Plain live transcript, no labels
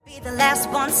Be the last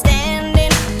one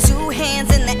standing, 2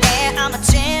 hands in the air, I'm a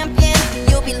champion.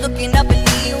 You'll be looking up at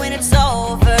me when it's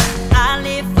over. I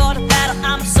live for the battle,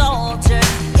 I'm a soldier.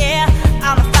 Yeah,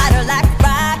 I'm a fighter like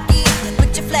Rocky.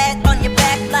 Put your flag on your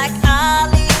back like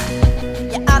Ali.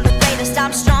 Yeah, I'm the greatest,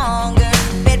 I'm stronger.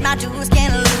 Bet my dues,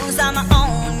 can't lose, I'ma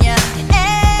own ya.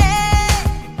 Hey.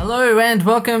 Hello and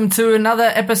welcome to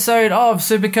another episode of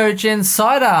Supercoach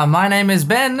Insider. My name is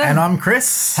Ben. And I'm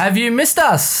Chris. Have you missed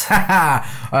us?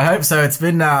 I hope so. It's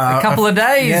been a couple of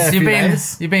days. Yeah,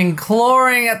 You've been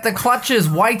clawing at the clutches,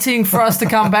 waiting for us to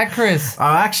come back, Chris.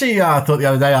 I actually thought the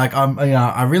other day,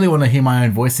 I really want to hear my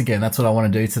own voice again. That's what I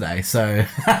want to do today. So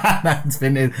it's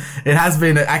been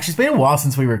a while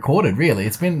since we recorded. Really,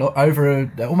 it's been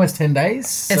over almost 10 days.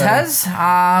 So. It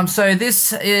has. So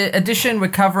this edition, we're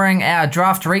covering our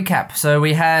draft recap. So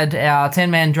we had our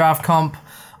 10-man draft comp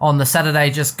on the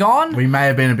Saturday just gone. We may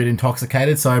have been a bit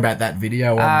intoxicated. Sorry about that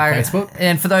video on Facebook.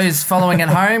 And for those following at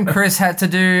home, Chris had to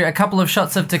do a couple of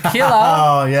shots of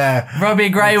tequila. Oh, yeah. Robbie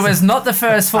Gray was not the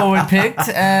first forward picked,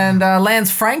 and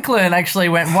Lance Franklin actually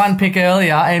went one pick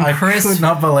earlier. And Chris, I could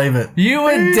not believe it. You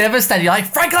were devastated. You're like,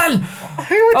 Franklin!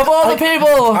 Of all the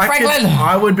people, Franklin!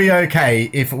 I would be okay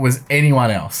if it was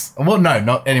anyone else. Well, no,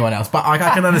 not anyone else, but I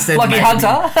can understand. Lucky Hunter?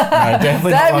 No,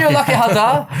 definitely Damn, not you're Lucky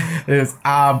Hunter.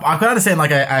 I could understand like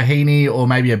a Heaney or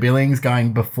maybe a Billings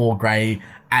going before Gray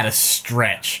at a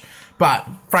stretch. But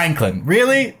Franklin,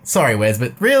 really? Sorry, Wes,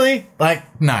 but really? Like,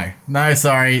 no,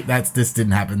 sorry, this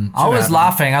didn't happen. I was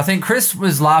laughing. I think Chris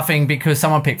was laughing because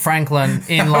someone picked Franklin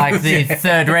in like the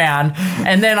third round,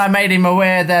 and then I made him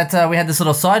aware that we had this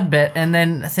little side bet, and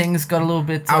then things got a little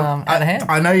bit out of hand.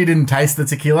 I know you didn't taste the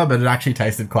tequila, but it actually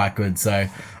tasted quite good, so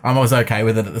I was okay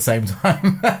with it at the same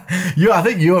time. I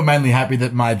think you were mainly happy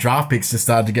that my draft picks just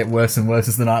started to get worse and worse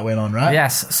as the night went on, right?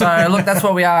 Yes. So look, that's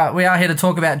what we are. We are here to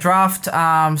talk about draft.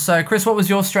 So Chris, what was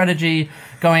your strategy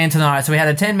going into tonight? So we had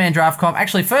a 10-man draft comp.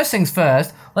 Actually, first things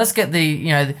first, let's get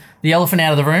the elephant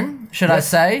out of the room, should I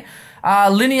say.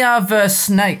 Linear versus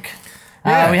Snake.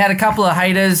 Yeah. We had a couple of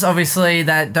haters, obviously,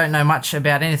 that don't know much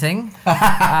about anything. No,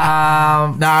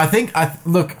 I think,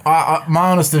 my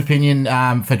honest opinion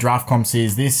for draft comps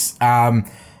is this.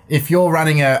 If you're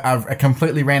running a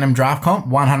completely random draft comp,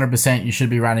 100% you should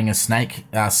be running a Snake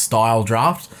style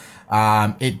draft.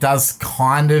 It does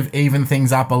kind of even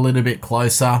things up a little bit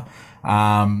closer,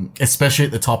 especially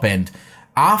at the top end.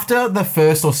 After the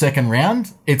first or second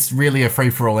round, it's really a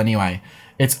free-for-all anyway.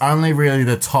 It's only really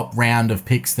the top round of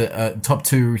picks that top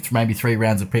 2, maybe 3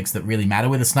 rounds of picks that really matter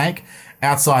with a Snake.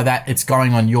 Outside that, it's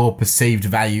going on your perceived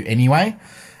value anyway.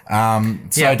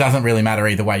 It doesn't really matter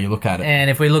either way you look at it. And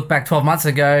if we look back 12 months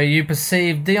ago, you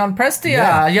perceived Dion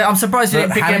Prestia. Yeah, I'm surprised you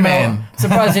didn't pick him.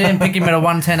 Surprised you didn't pick him at a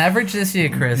 110 average this year,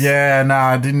 Chris. Yeah, no,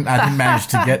 I didn't manage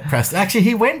to get Prestia. Actually,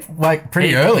 he went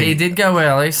pretty early. He did go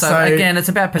early. So again, it's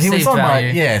about perceived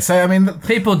value. So I mean,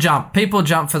 people jump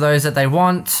for those that they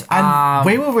want. And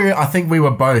I think we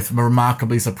were both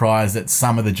remarkably surprised at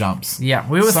some of the jumps. Yeah,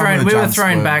 we were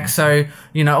thrown back. So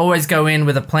always go in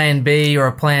with a plan B or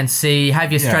a plan C.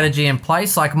 Have your strategy in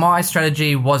place. Like my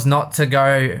strategy was not to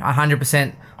go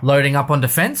 100% loading up on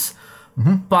defense.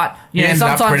 Mm-hmm. But you end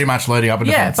up pretty much loading up on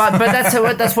defense. Yeah,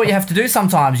 but that's what you have to do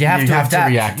sometimes. You have to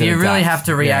adapt. You really have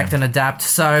to react and adapt.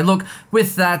 So look,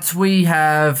 with that we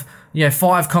have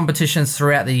 5 competitions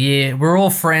throughout the year. We're all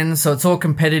friends, so it's all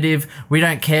competitive. We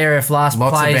don't care if last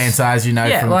place. Lots of banter, as you know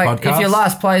from the podcast. If you're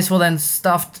last place, well then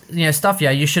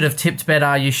you should have tipped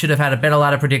better. You should have had a better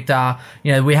ladder predictor.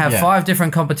 We have 5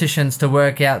 different competitions to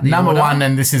work out the number order. 1,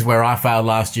 and this is where I failed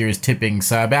last year, is tipping.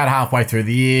 So about halfway through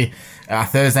the year, a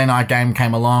Thursday night game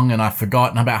came along and I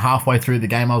forgot, and about halfway through the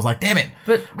game I was like, damn it,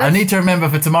 I need to remember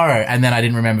for tomorrow, and then I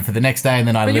didn't remember for the next day, and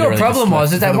then But your problem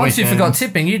was that once you forgot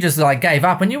tipping, you just gave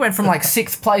up, and you went from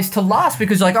 6th place to last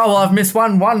because you're like, I've missed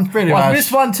one I've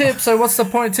missed one tip, so what's the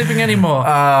point of tipping anymore?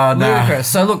 Ludicrous.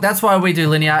 So look, that's why we do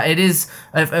linear. It is,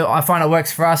 I find it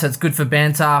works for us. It's good for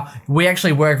banter. We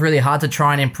actually work really hard to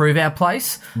try and improve our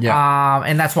place. Yeah.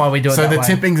 And that's why we do it that way. So the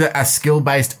tipping's a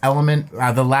skill-based element.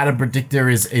 The ladder predictor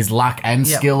is luck and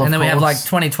skill, and then we have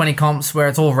 20-20 comps where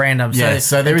it's all random.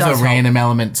 So there is a random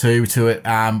element to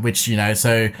it, which,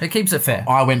 so it keeps it fair.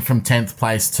 I went from 10th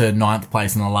place to 9th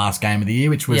place in the last game of the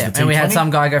year, which was the T20. And we had some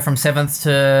guy go from 7th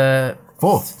to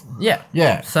 4th.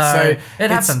 Yeah. So it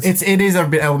happens. It is a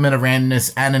bit element of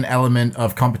randomness and an element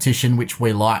of competition, which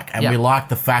we like. And we like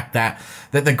the fact that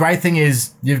the great thing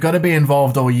is you've got to be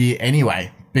involved all year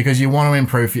anyway, because you want to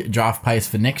improve your draft pace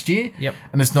for next year. Yep.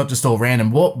 And it's not just all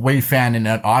random. What we found, and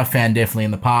I've found definitely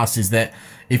in the past, is that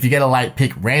if you get a late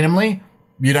pick randomly,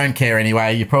 you don't care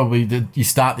anyway. You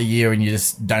start the year and you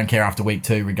just don't care after week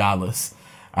 2 regardless.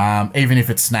 even if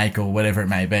it's Snake or whatever it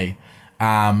may be.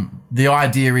 The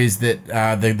idea is that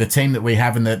the team that we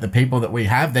have and the people that we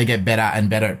have, they get better and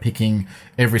better at picking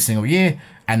every single year,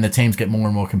 and the teams get more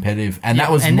and more competitive. And that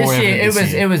was more evident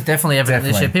this year. It was definitely evident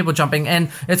this year. People jumping,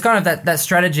 and it's kind of that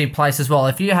strategy place as well.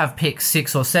 If you have pick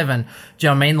 6 or 7, do you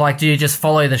know what I mean? Like, do you just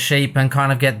follow the sheep and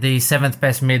kind of get the 7th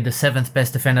best mid, the 7th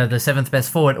best defender, the 7th best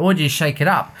forward, or do you shake it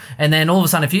up? And then all of a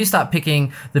sudden, if you start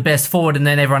picking the best forward and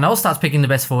then everyone else starts picking the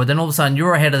best forward, then all of a sudden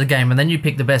you're ahead of the game, and then you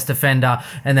pick the best defender,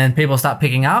 and then people start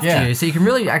picking after you. So you can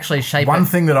really actually shape One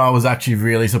thing that I was actually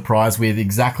really surprised with,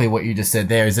 exactly what you just said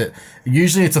there, is that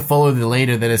usually it's a follow the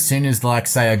leader that as soon as, like,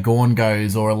 say a Gorn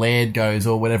goes or a Laird goes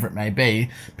or whatever it may be,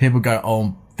 people go,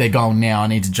 oh, they're going now, I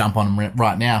need to jump on them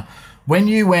right now. When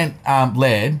you went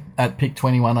Laird at pick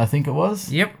 21, I think it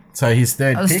was. Yep. So his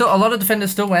third pick. A lot of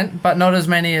defenders still went, but not as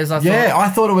many as I thought. Yeah, I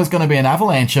thought it was going to be an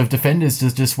avalanche of defenders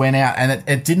just went out, and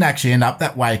it didn't actually end up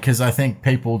that way, because I think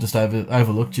people just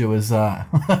overlooked you as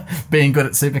being good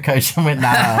at Supercoach and went,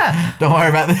 nah, don't worry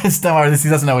about this. Don't worry, he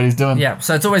doesn't know what he's doing. Yeah,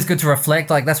 so it's always good to reflect.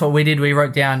 Like, that's what we did. We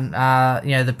wrote down,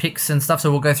 the picks and stuff,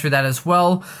 so we'll go through that as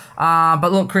well.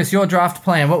 But look, Chris, your draft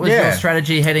plan, what was your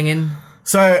strategy heading in?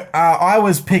 So I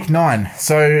was pick 9,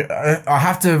 so I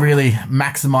have to really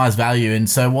maximize value. And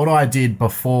so what I did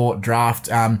before draft,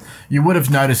 you would have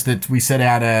noticed that we set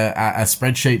out a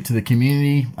spreadsheet to the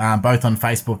community, both on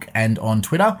Facebook and on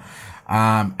Twitter,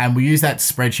 and we use that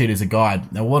spreadsheet as a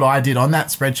guide. Now, what I did on that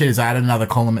spreadsheet is I added another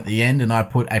column at the end, and I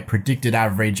put a predicted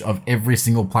average of every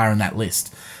single player on that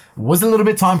list. It was a little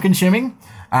bit time consuming,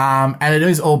 and it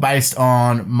is all based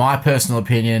on my personal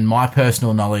opinion, my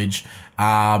personal knowledge,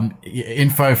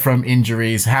 info from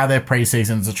injuries, how their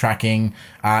preseasons are tracking,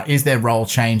 is their role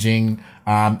changing,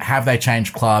 have they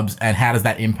changed clubs, and how does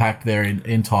that impact their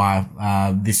entire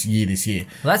this year?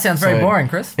 Well, that sounds very boring,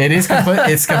 Chris. It is.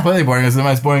 It's completely boring. It's the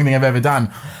most boring thing I've ever done.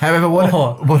 However,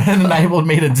 what it enabled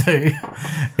me to do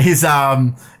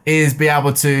is be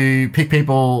able to pick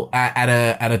people at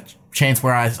a chance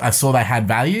where I saw they had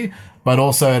value, but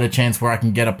also at a chance where I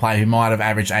can get a player who might have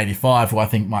averaged 85, who I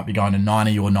think might be going to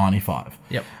 90 or 95.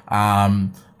 Yep.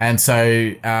 And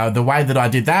so the way that I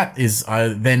did that is I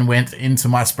then went into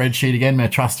my spreadsheet again, my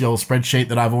trusty old spreadsheet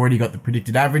that I've already got the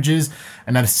predicted averages,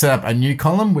 and I set up a new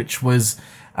column, which was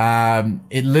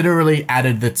it literally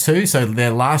added the 2, so their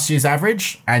last year's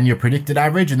average and your predicted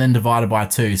average, and then divided by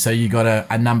 2. So you got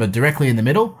a number directly in the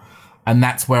middle, and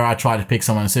that's where I tried to pick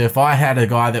someone. So if I had a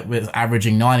guy that was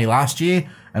averaging 90 last year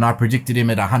and I predicted him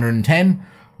at 110,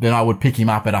 then I would pick him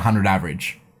up at 100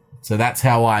 average. So that's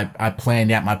how I planned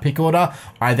out my pick order.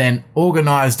 I then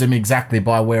organized them exactly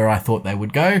by where I thought they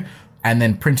would go, and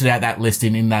then printed out that list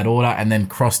in that order, and then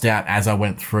crossed out as I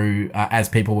went through, as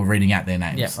people were reading out their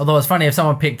names. Yeah, although it's funny, if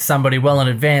someone picked somebody well in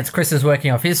advance, Chris is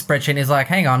working off his spreadsheet, and he's like,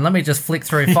 hang on, let me just flick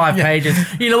through 5 pages.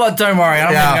 You know what, don't worry,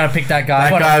 I'm not going to pick that guy.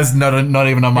 That guy's not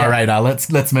even on my radar.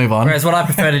 Let's move on. Whereas what I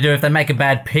prefer to do, if they make a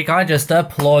bad pick, I just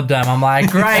applaud them. I'm like,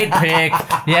 great pick.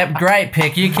 Yep, great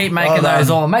pick. You keep making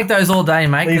make those all day,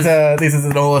 mate. This is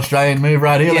an all-Australian move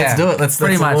right here. Let's do it. Let's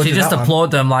pretty much. You just applaud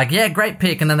them like, yeah, great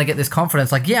pick, and then they get this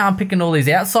confidence like, yeah, I'm picking all these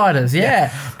outsiders.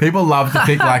 Yeah. People love to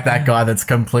pick like that guy that's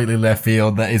completely left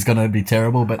field that is going to be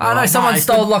terrible. But I know someone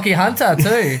stole Lockie Hunter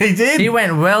too. He did. He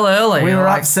went well early. We were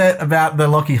upset about the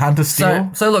Lockie Hunter steal.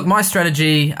 So look, my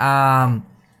strategy, I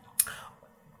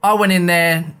went in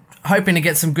there hoping to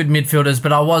get some good midfielders,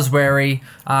 but I was wary.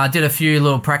 Did a few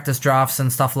little practice drafts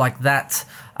and stuff like that.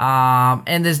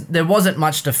 And there wasn't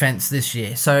much defense this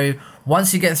year. So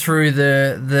once you get through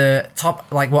the top,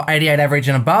 88 average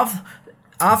and above,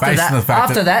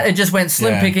 After that, it just went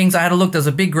slim pickings. I had a look. There's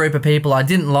a big group of people I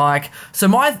didn't like. So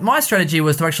my strategy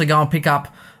was to actually go and pick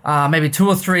up maybe 2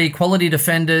 or 3 quality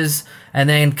defenders, and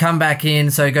then come back in.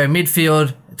 So go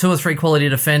midfield, 2 or 3 quality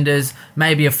defenders,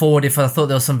 maybe a forward if I thought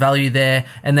there was some value there,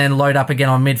 and then load up again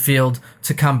on midfield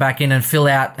to come back in and fill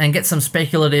out and get some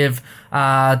speculative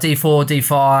D4,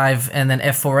 D5, and then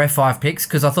F4, F5 picks,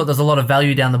 because I thought there's a lot of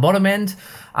value down the bottom end.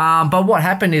 But what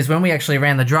happened is when we actually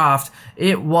ran the draft,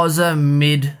 it was a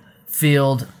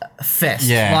midfield fest.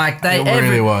 Yeah, it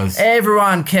really was.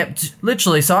 Everyone kept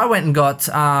literally. So I went and got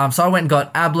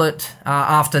Ablett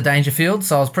after Dangerfield.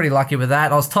 So I was pretty lucky with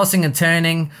that. I was tossing and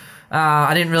turning.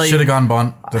 I didn't really should have gone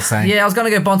Bont. Just saying. Yeah, I was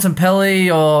going to go Bontempelli,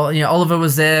 or Oliver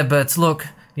was there, but look.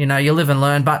 You live and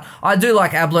learn. But I do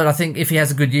like Ablett. I think if he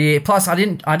has a good year. Plus, I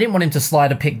didn't want him to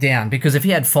slide a pick down, because if he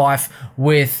had Fife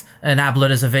with an Ablett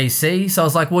as a VC, so I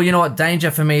was like, well, you know what? Danger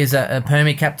for me is a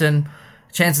Permi captain.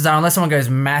 Chances are, unless someone goes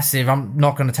massive, I'm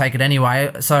not going to take it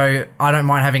anyway. So I don't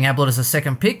mind having Ablett as a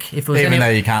second pick. If it was even though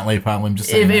you can't loophole him,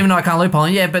 even though I can't loophole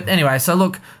him, yeah. But anyway, so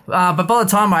look. But by the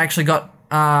time I actually got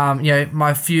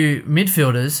my few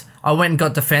midfielders, I went and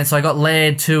got defence. So I got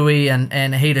Laird, Tui,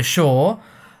 and Heater Shaw.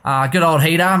 Good old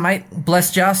Heater, mate.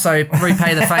 Blessed you. So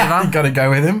repay the favour. Got to go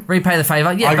with him. Repay the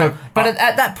favour. Yeah, but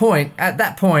at that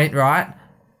point, right,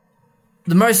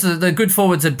 the most of the good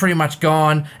forwards had pretty much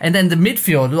gone, and then the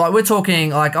midfield, like we're talking,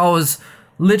 like I was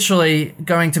literally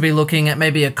going to be looking at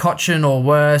maybe a Cochin or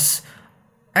worse.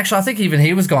 Actually, I think even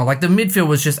he was gone. Like the midfield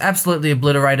was just absolutely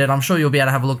obliterated. I'm sure you'll be able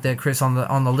to have a look there, Chris, on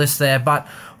the list there. But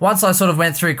once I sort of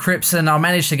went through Cripps and I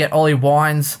managed to get Ollie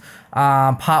Wines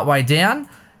partway down.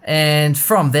 And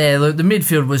from there, the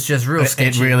midfield was just real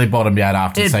sketchy. It really bottomed out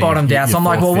after. It bottomed out. So I'm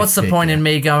like, well, what's the point in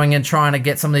me going and trying to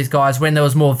get some of these guys when there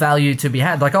was more value to be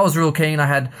had? Like I was real keen. I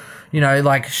had,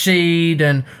 like Sheed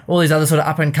and all these other sort of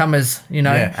up and comers.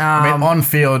 Yeah. I mean, on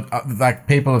field, like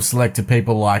people have selected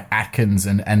people like Atkins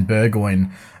and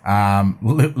Burgoyne,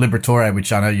 Liberatore,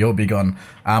 which I know you're big on.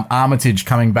 Armitage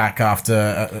coming back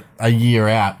after a year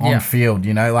out on field.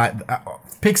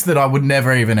 Picks that I would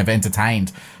never even have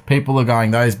entertained. People are going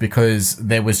those because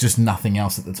there was just nothing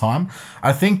else at the time.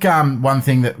 I think one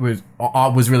thing that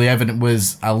was really evident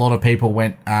was a lot of people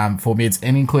went for mids,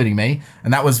 and including me,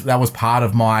 and that was part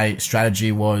of my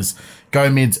strategy was go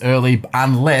mids early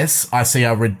unless I see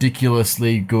a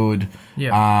ridiculously good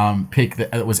pick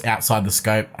that was outside the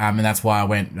scope, and that's why I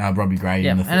went Robbie Gray.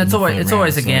 Yeah, and it's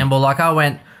always a gamble. Like I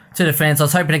went to defence. I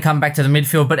was hoping to come back to the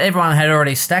midfield, but everyone had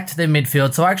already stacked their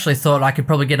midfield, so I actually thought I could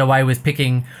probably get away with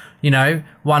picking,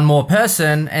 one more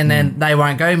person, and then they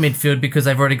won't go midfield because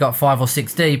they've already got 5 or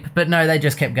 6 deep. But no, they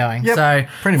just kept going. Yep, so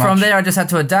pretty much. From there, I just had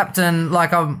to adapt, and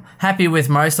I'm happy with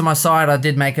most of my side. I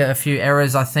did make a few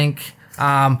errors, I think.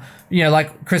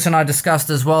 Like Chris and I discussed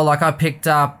as well, like I picked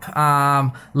up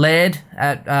Laird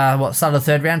at start of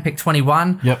the 3rd round, picked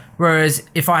 21. Yep. Whereas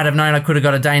if I had have known I could have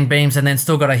got a Dane Beams and then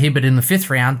still got a Hibbert in the 5th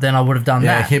round, then I would have done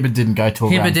that. Yeah, Hibbert didn't go till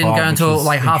round 5. Hibbert didn't go until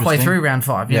halfway through round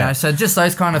 5, you know. So just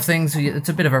those kind of things, it's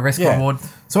a bit of a risk reward.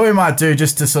 So what we might do,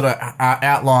 just to sort of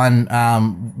outline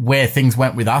where things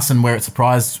went with us and where it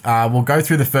surprised, we'll go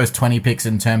through the first 20 picks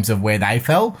in terms of where they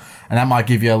fell, and that might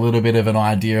give you a little bit of an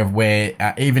idea of where,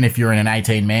 even if you're in an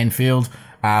 18-man field,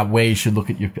 where you should look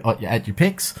at your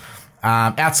picks.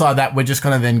 Outside that, we're just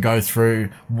going to then go through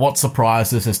what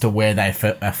surprised us as to where they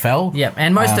fell. Yeah,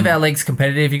 and most of our league's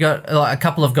competitive. You got a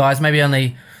couple of guys, maybe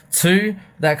only 2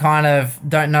 that kind of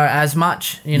don't know as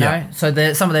much, you know.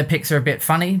 So some of their picks are a bit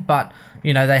funny, but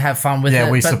they have fun with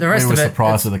it. But the rest we were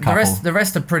surprised with a couple. The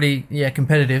rest are pretty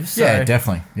competitive. So yeah,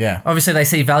 definitely. Yeah. Obviously, they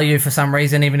see value for some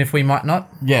reason, even if we might not.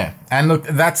 Yeah, and look,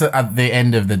 that's at the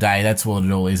end of the day. That's what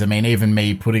it all is. I mean, even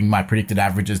me putting my predicted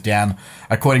averages down,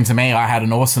 according to me, I had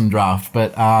an awesome draft,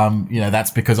 but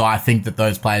that's because I think that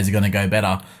those players are going to go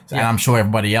better. And I'm sure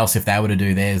everybody else, if they were to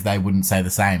do theirs, they wouldn't say the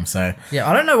same. So yeah,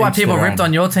 I don't know why people ripped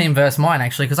on your team versus mine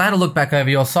actually, because I had a look back over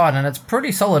your side and it's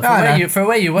pretty solid for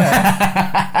where you were.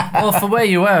 Well, for where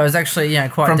you were, it was actually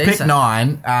quite from decent. Pick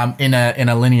 9 in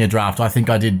a linear draft. I think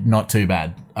I did not too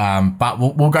bad. But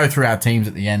we'll go through our teams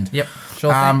at the end. Yep,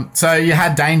 sure thing. So you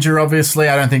had Danger, obviously.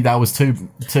 I don't think that was too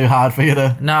hard for you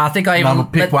to. No, I think I even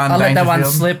let that one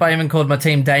slip. I even called my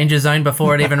team Danger Zone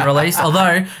before it even released.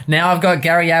 Although now I've got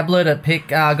Gary Ablett at pick.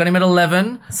 Got him at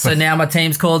 11. So now my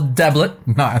team's called Dablet.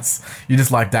 Nice. You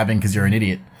just like dabbing because you're an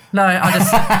idiot. No,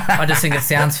 I just think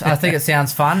it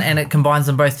sounds fun, and it combines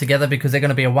them both together because they're going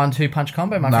to be a 1-2 punch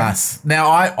combo, my friend. Nice. Now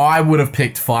I would have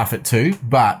picked Fife at 2,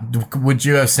 but could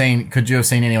you have seen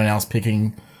anyone else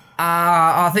picking?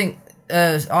 I think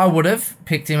I would have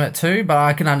picked him at 2, but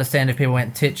I can understand if people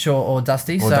went Titch or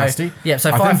Dusty. Dusty? Yeah,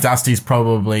 so I think Dusty's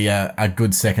probably a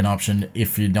good second option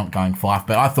if you're not going Fife,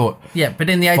 but I thought... Yeah, but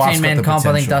in the 18-man comp,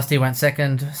 I think Dusty went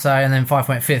 2nd, and then Fife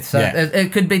went 5th. So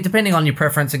it could be depending on your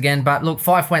preference again, but look,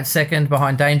 Fife went 2nd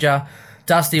behind Danger.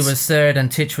 Dusty was 3rd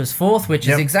and Titch was 4th, which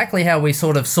is exactly how we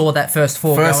sort of saw that first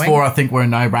 4 going. First 4, I think, were a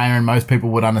no-brainer, and most people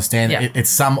would understand it's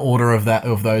some order of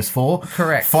those 4.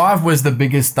 Correct. 5 was the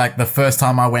biggest, the first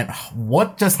time I went,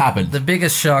 what just happened? The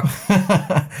biggest shock.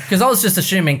 Because I was just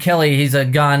assuming Kelly, he's a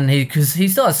gun, because he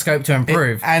still has scope to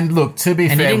improve. And look, to be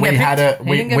fair,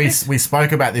 we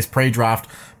spoke about this pre-draft.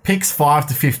 Picks 5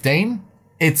 to 15,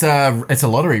 it's a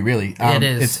lottery, really. It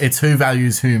is. It's who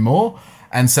values who more.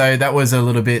 And so that was a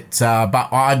little bit, but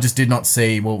I just did not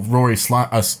see, Rory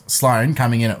Sloane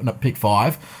coming in at pick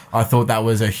 5. I thought that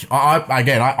was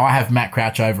I have Matt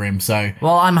Crouch over him, so.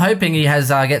 Well, I'm hoping he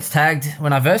gets tagged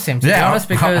when I verse him, to be honest,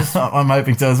 because. I'm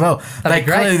hoping to as well. They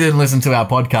clearly didn't listen to our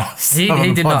podcast. He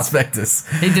did not.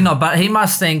 He did not, but he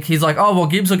must think, he's like, oh, well,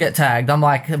 Gibbs will get tagged. I'm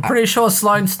like, I'm pretty sure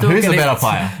Sloane's still Who's a better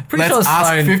player? Let's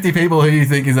ask 50 people who you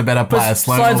think is a better player.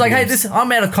 Sloane's like, hey, I'm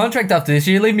out of contract after this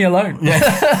year, leave me alone.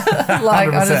 Yeah.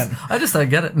 I just don't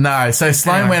get it. No, so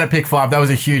Sloan went at pick 5. That was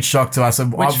a huge shock to us.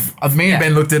 Me and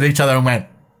Ben looked at each other and went,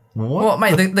 what? Well,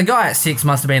 mate, the guy at 6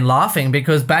 must have been laughing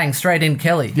because bang, straight in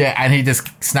Kelly. Yeah, and he just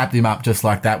snapped him up just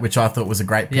like that, which I thought was a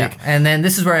great pick. Yeah, and then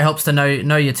this is where it helps to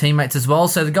know your teammates as well.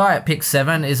 So the guy at pick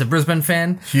 7 is a Brisbane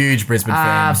fan. Huge Brisbane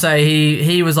fan. So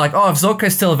he was like, if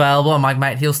Zorko's still available, I'm like,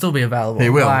 mate, he'll still be available. He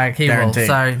will. Guaranteed.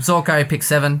 So Zorko, pick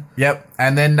 7. Yep.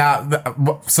 And then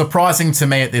surprising to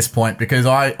me at this point, because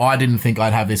I didn't think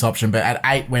I'd have this option, but at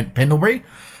 8 went Pendlebury.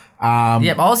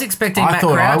 I was expecting Matt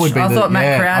Crouch.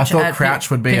 I thought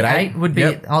Crouch would be at 8. Would be.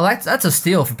 Yep. That's a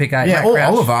steal for pick 8. Yeah, or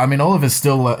Oliver. I mean, Oliver's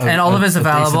still Oliver's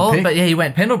available, but yeah, he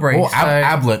went Pendlebury. Or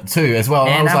Ablett too, as well.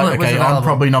 And I was like, okay, I'm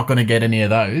probably not going to get any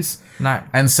of those. No.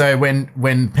 And so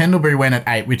when Pendlebury went at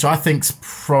 8, which I think's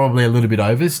probably a little bit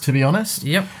overs, to be honest.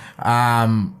 Yep.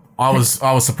 I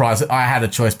was surprised that I had a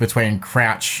choice between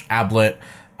Crouch, Ablett,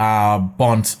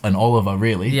 Bont and Oliver,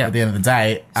 really, at the end of the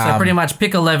day. So pretty much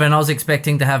pick 11, I was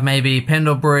expecting to have maybe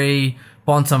Pendlebury,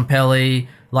 Bontempelli,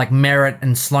 like Merritt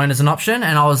and Sloan as an option,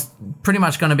 and I was pretty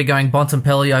much going to be going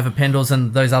Bontempelli over Pendles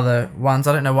and those other ones.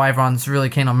 I don't know why everyone's really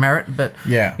keen on Merritt, but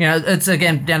it's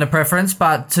again down to preference,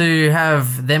 but to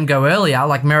have them go earlier,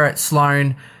 like Merritt,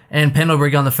 Sloan and Pendlebury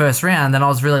go in the first round, then I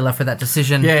was really left with that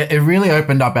decision. Yeah, it really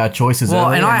opened up our choices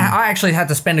early. And I actually had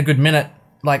to spend a good minute,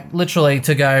 like literally,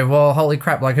 to go, well, holy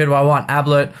crap, like who do I want?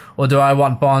 Ablett, or do I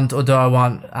want Bond, or do I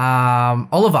want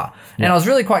Oliver? And I was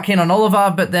really quite keen on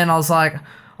Oliver, but then I was like,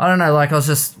 I don't know, like I was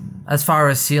just, as far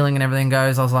as ceiling and everything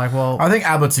goes, I was like, well... I think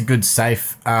Ablett's a good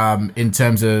safe in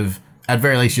terms of, at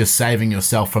very least, you're saving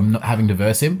yourself from not having to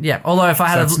verse him. Yeah, although if I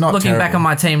had looking back on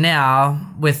my team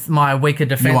now with my weaker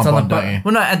defense on the bottom,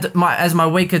 well, no, as my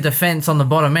weaker defense on the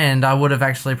bottom end, I would have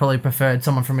actually probably preferred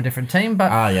someone from a different team, but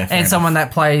someone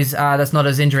that plays that's not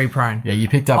as injury prone. Yeah, you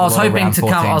picked up. I was hoping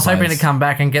to come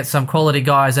back and get some quality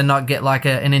guys and not get like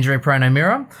an injury prone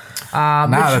O'Meara.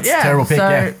 That's a terrible pick.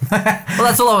 Well,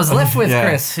 that's all I was left with,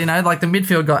 Chris. You know, like the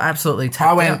midfield got absolutely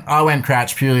tapped out. I went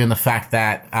Crouch purely on the fact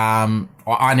that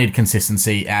I need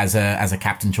consistency as a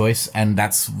captain choice, and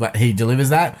that's what he delivers.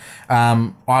 That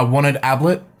I wanted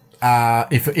Ablett.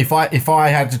 If I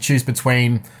had to choose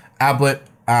between Ablett,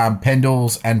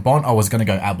 Pendles, and Bont, I was going to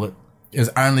go Ablett. It was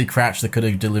only Crouch that could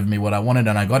have delivered me what I wanted,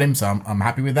 and I got him, so I'm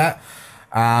happy with that.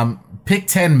 Pick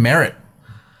 10, Merritt.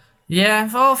 Yeah,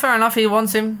 well, fair enough. He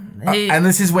wants him. And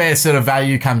this is where sort of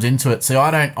value comes into it. So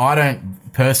I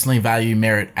don't personally value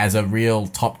Merritt as a real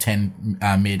top 10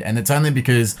 mid, and it's only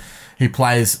because he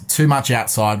plays too much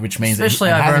outside, which means especially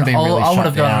it over hasn't been really I would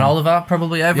have down. gone on Oliver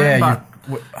probably over him,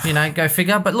 but go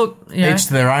figure. But look, each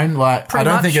to their own. Like I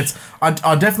don't think it's. I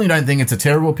definitely don't think it's a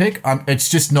terrible pick. It's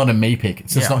just not a me pick.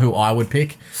 It's just not who I would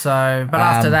pick. So, but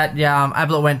after that,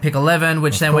 Ablett went pick 11,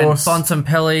 which then went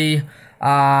Bontempelli,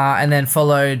 and then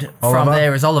followed from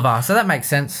there is Oliver. So that makes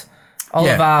sense.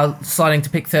 Oliver sliding to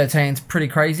pick 13 is pretty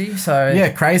crazy. So yeah,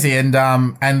 crazy. And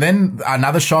then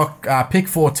another shock. Pick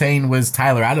 14 was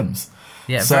Taylor Adams.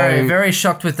 Yeah, so, very, very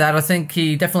shocked with that. I think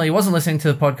he definitely wasn't listening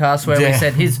to the podcast where we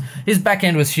said his back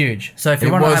end was huge. So if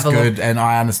you want to have a look, and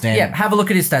I understand. Yeah, have a look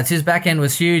at his stats. His back end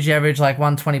was huge. He averaged like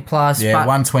 120 plus. Yeah,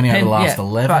 120 over the last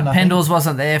 11. But Pendles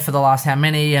wasn't there for the last how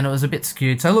many, and it was a bit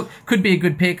skewed. So look, could be a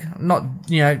good pick. Not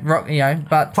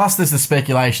but plus there's the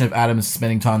speculation of Adams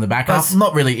spending time in the back. I'm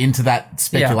not really into that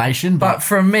speculation, but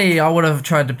for me, I would have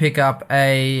tried to pick up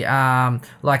a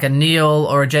like a Neil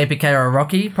or a JPK or a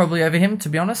Rocky probably over him, to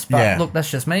be honest. But look, that's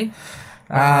just me.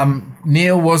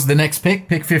 Neil was the next pick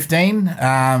 15,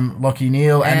 Lockie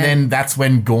Neil, and then that's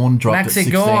when Gawn dropped at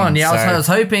 16. Gawn, I was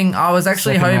hoping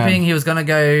he was going to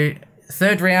go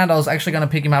third round. I was actually going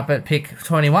to pick him up at pick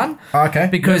 21. Okay.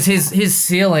 Because his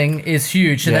ceiling is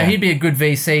huge, so that he'd be a good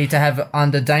VC to have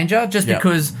under danger, just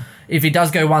because... If he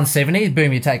does go 170,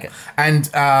 boom, you take it. And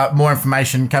more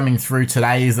information coming through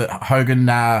today is that Hogan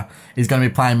is going to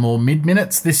be playing more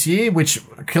mid-minutes this year, which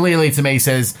clearly to me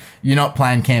says you're not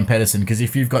playing Cam Pedersen, because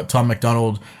if you've got Tom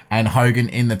McDonald and Hogan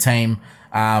in the team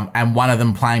and one of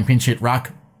them playing pinch hit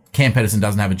ruck, Cam Pedersen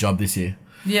doesn't have a job this year.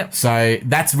 Yep. So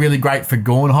that's really great for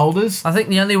Gawn holders. I think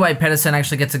the only way Pedersen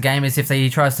actually gets a game is if he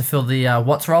tries to fill the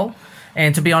Watts role.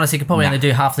 And to be honest, he could probably only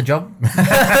do half the job.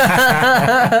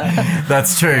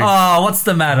 That's true. Oh, what's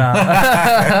the matter?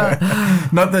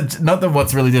 Not that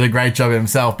Watts really did a great job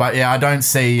himself, but yeah, I don't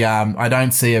see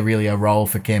a role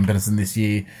for Cam Pedersen this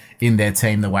year in their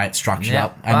team the way it's structured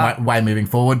up and way moving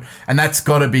forward, and that's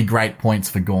got to be great points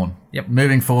for Gawn. Yep.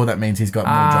 Moving forward, that means he's got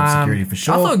more job security for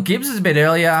sure. I thought Gibbs was a bit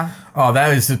earlier. Oh,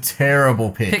 that was a terrible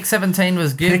pick. Pick 17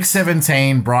 was Gibbs. Pick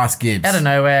 17, Bryce Gibbs. Out of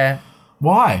nowhere.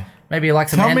 Why? Maybe he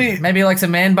likes a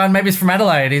man bun. Maybe he's from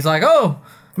Adelaide. He's like, oh,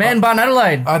 Man bun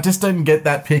Adelaide. I just didn't get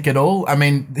that pick at all. I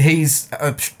mean, he's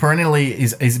perennially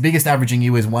his biggest averaging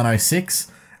year was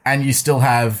 106, and you still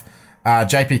have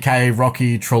JPK,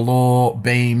 Rocky, Treloar,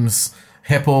 Beams,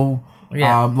 Heppel.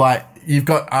 Yeah. You've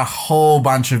got a whole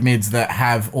bunch of mids that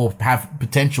have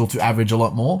potential to average a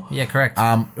lot more. Yeah, correct.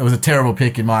 It was a terrible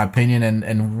pick in my opinion,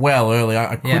 and well early.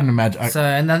 I couldn't imagine. So,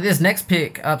 and then this next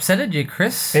pick upsetted you,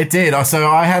 Chris. It did. So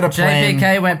I had a plan.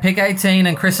 JPK went pick 18,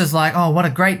 and Chris is like, "Oh, what a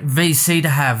great VC to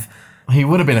have." He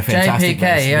would have been a fantastic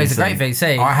JPK. VC. He's a great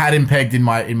VC. I had him pegged in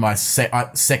my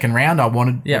second round.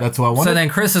 That's what I wanted. So then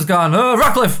Chris has gone,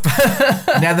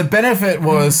 Rockcliffe. Now the benefit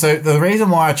was, so the reason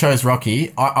why I chose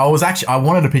Rocky, I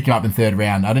wanted to pick him up in third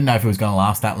round. I didn't know if it was going to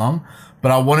last that long,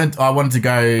 but I wanted to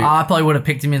go. I probably would have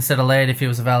picked him instead of Laird if he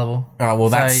was available. Oh, well,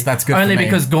 that's good. Only for me.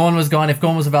 because Gawn was gone. If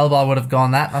Gawn was available, I would have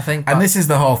gone that, I think. And this is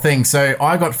the whole thing. So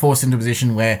I got forced into a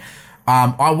position where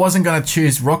I wasn't going to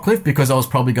choose Rockcliffe because I was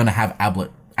probably going to have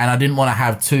Ablett. And I didn't want to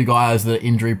have two guys that are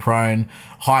injury prone,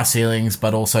 high ceilings,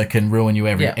 but also can ruin you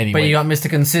any But week. you got Mr.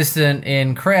 Consistent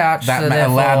in Crouch. That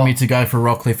allowed me to go for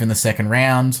Rockcliffe in the second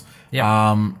round. Yep.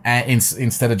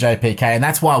 Instead of JPK. And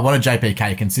that's why I wanted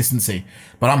JPK, consistency.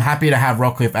 But I'm happy to have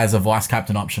Rockcliffe as a vice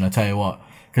captain option, I tell you what.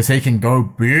 Because he can go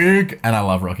big, and I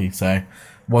love Rocky. So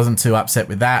wasn't too upset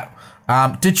with that.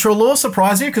 Did Treloar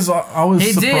surprise you? Because I was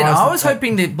surprised. He did. I was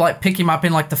hoping to pick him up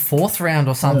in the fourth round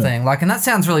or something. And that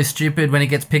sounds really stupid when he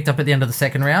gets picked up at the end of the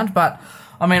second round. But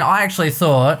I mean, I actually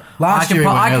thought last year he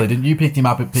went early, didn't you? Picked him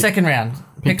up at second round,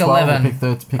 pick 12 11.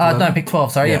 Pick 11? No, pick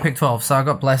 12. Sorry, pick 12. So I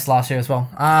got blessed last year as well.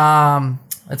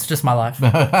 It's just my life,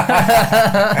 and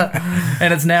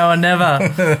it's now or never.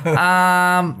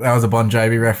 That was a Bon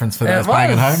Jovi reference for those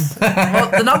playing at home.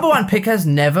 Well, the number one pick has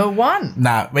never won.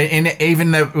 No,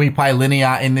 even though we play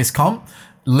linear in this comp,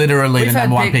 literally the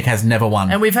number one pick has never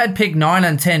won. And we've had pick 9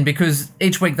 and 10 because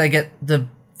each week they get the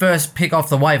first pick off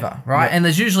the waiver, right? Yep. And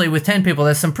there's usually, with 10 people,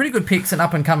 there's some pretty good picks and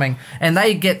up and coming, and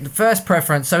they get the first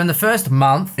preference. So in the first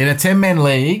month, in a 10-man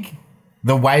league,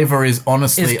 the waiver is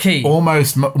honestly key.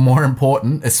 Almost more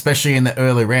important, especially in the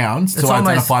early rounds, to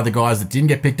identify the guys that didn't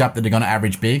get picked up that are going to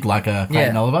average big, like a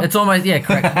Clayton Oliver. It's almost, correct.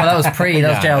 Well, that was was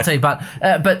JLT,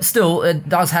 but still, it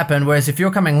does happen. Whereas if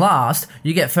you're coming last,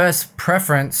 you get first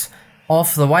preference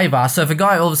off the waiver. So if a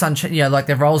guy all of a sudden,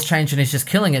 their roles change and he's just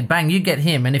killing it, bang, you get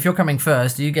him. And if you're coming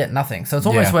first, you get nothing. So it's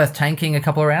almost worth tanking a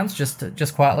couple of rounds just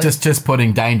quietly. Just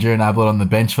putting Danger and Ablett on the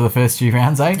bench for the first few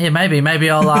rounds, eh? Yeah, maybe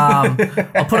I'll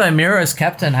put O'Meara as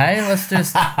captain. Hey, let's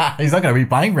just. He's not going to be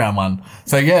playing round one.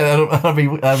 So yeah, that'll be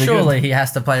surely good. He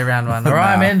has to play round one, or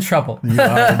I'm in trouble. You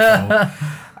are in trouble.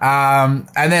 And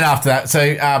then after that,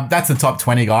 so that's the top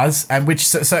 20 guys, and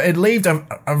so it left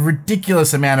a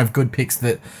ridiculous amount of good picks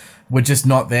that were just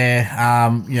not there.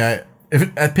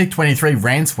 At pick 23,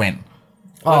 Rance went.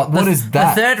 Oh, what is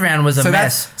that? The third round was a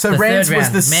mess. So Rance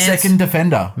was the second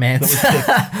defender. Manson.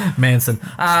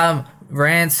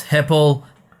 Rance, Heppel.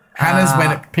 Hannah's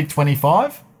went at pick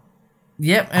 25.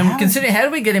 Yep, and considering, how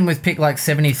did we get him with pick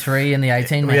 73 in the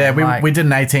 18-man? Yeah, we did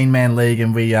an 18-man league,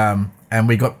 and we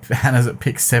got Hannah's at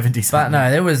pick 70. But no,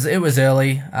 it was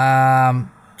early.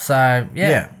 So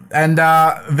yeah. And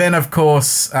then, of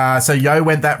course, so Yo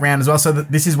went that round as well. So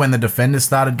this is when the defenders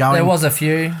started going. There was a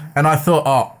few. And I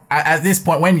thought, at this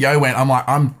point, when Yo went, I'm like,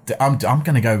 I'm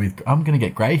going to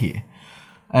get Gray here.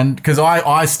 And because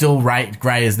I still rate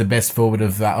Gray as the best forward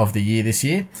of the year this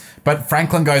year. But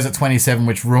Franklin goes at 27,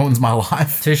 which ruins my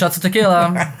life. 2 shots of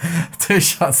tequila. 2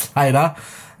 shots later.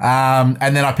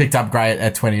 And then I picked up Gray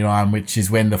at 29, which is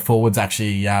when the forwards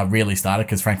actually really started,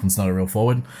 because Franklin's not a real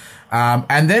forward.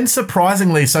 And then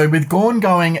surprisingly, so with Gawn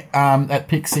going at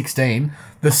pick 16,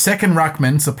 the second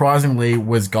ruckman surprisingly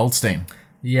was Goldstein.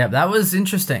 Yeah, that was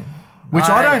interesting. Which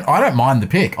I don't mind the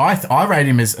pick. I rate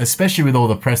him as, especially with all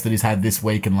the press that he's had this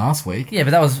week and last week. Yeah, but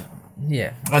that was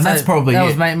and that's probably that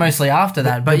was mostly after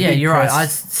that. But yeah, you're right.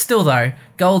 Still though,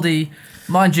 Goldie.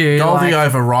 Mind you, Goldie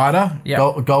over Ryder,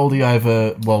 yep. Goldie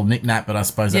over Nick Nat, but I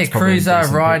suppose that's probably Cruiser,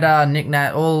 Ryder, Nick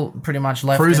Nat, all pretty much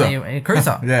left. Cruiser,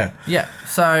 Cruiser, yeah.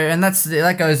 So and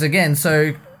that goes again.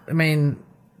 So I mean,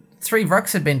 3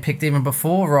 rucks had been picked even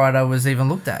before Ryder was even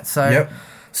looked at. So yep.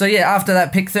 So yeah, after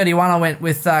that pick 31, I went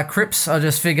with Cripps. I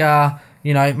just figure,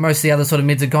 most of the other sort of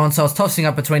mids are gone, so I was tossing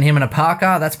up between him and a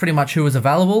Parker. That's pretty much who was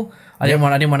available. I didn't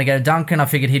want to get a Duncan. I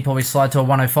figured he'd probably slide to a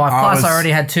 105. Plus, I already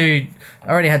had two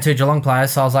Geelong players,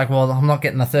 so I was like, well, I'm not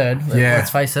getting the third. Yeah. Let's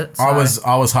face it. So.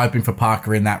 I was hoping for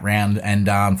Parker in that round, and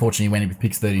unfortunately, he went in with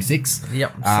pick 36.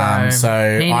 Yep. So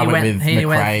I went with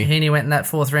McRae. Heaney went in that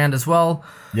 4th round as well.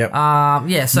 Yep.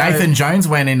 So Nathan Jones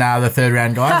went in the 3rd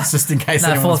round, guys, just in case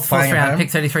anyone was playing fourth round, at home. Pick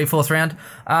 33, 4th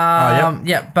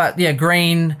round. But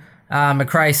Green.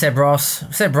 McRae, Seb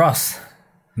Ross.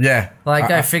 Yeah. Like,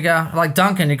 go figure. Like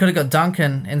Duncan, you could have got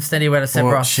Duncan instead he went to Seb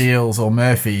or Ross. Shields or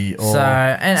Murphy or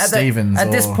Stevens.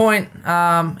 At this point,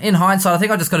 in hindsight, I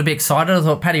think I just got to be excited. I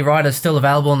thought Paddy Ryder's still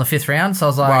available in the 5th round, so I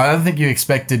was like... Well, I don't think you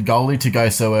expected goalie to go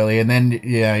so early, and then,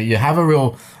 you have a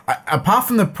real... apart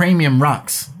from the premium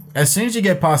rucks, as soon as you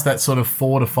get past that sort of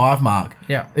 4 to 5 mark,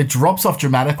 it drops off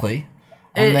dramatically.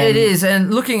 It is,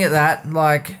 and looking at that,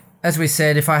 like... As we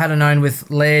said, if I had known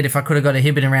with Laird, if I could have got a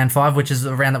Hibbert in round 5, which is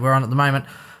the round that we're on at the moment,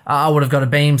 I would have got a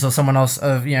Beams or someone else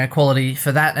of quality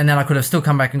for that, and then I could have still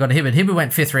come back and got a Hibbert. Hibbert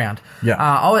went 5th round.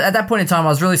 At that point in time, I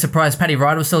was really surprised Paddy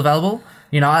Ryder was still available.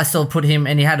 I still put him,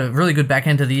 and he had a really good back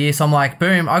end of the year, so I'm like,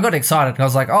 boom, I got excited. I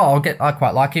was like, I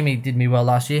quite like him. He did me well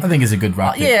last year. I think he's a good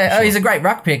ruck pick. Yeah, he's a great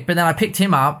ruck pick, but then I picked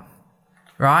him up,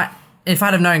 right? If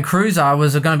I'd have known Cruiser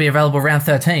was going to be available round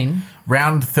 13...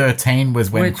 Round 13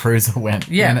 was when Cruiser went.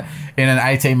 Yeah. In an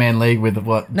 18-man league with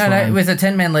what? No, it was a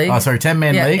 10-man league. Oh, sorry,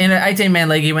 10-man league? In an 18-man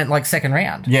league, he went like 2nd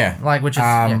round. Yeah. Like, which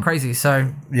is crazy.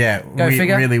 So, go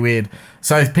figure. Really weird.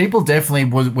 So, people definitely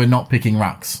were not picking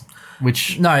rucks.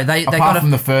 Which, no, they apart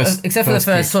from the first... Except for the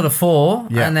first pick. sort of 4.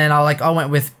 Yeah. And then I went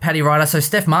with Paddy Ryder. So,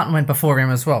 Steph Martin went before him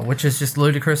as well, which is just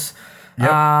ludicrous.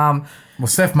 Yep. Well,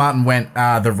 Steph Martin went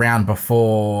the round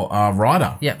before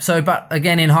Ryder. Yep. So, but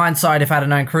again, in hindsight, if I'd have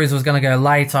known Cruiser was going to go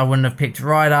late, I wouldn't have picked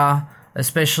Ryder,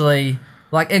 especially...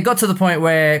 Like, it got to the point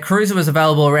where Cruiser was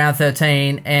available around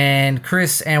 13 and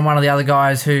Chris and one of the other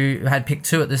guys who had picked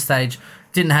 2 at this stage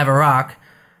didn't have a ruck.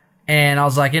 And I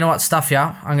was like, you know what, stuff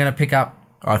ya. I'm going to pick up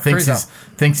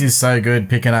thinks he's so good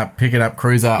picking up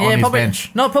Cruiser on his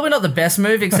bench. No, probably not the best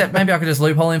move, except maybe I could just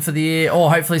loophole him for the year,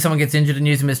 or hopefully someone gets injured and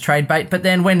use him as trade bait. But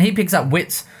then when he picks up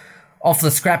Witts off the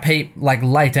scrap heap, like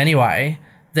late anyway,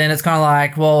 then it's kind of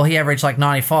like, well, he averaged like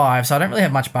 95, so I don't really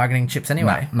have much bargaining chips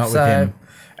anyway. No, not with him.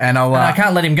 And I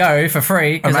can't let him go for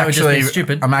free because that would just be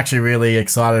stupid. I'm actually really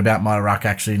excited about my ruck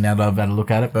actually now that I've had a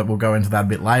look at it, but we'll go into that a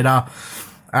bit later.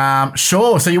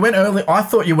 Sure. So you went early. I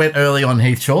thought you went early on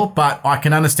Heath Shaw, but I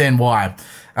can understand why.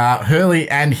 Hurley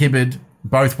and Hibbard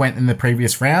both went in the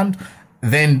previous round.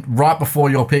 Then right before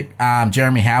your pick,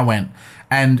 Jeremy Howe went.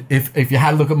 And if you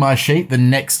had a look at my sheet, the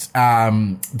next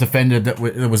defender that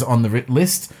was on the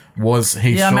list was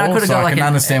Heath Shaw. I can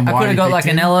understand why. I could have got like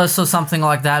an Ellis or something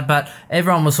like that, but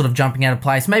everyone was sort of jumping out of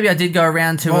place. Maybe I did go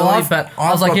around too early, but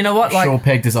I was like, you know what? Like, Shaw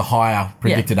pegged as a higher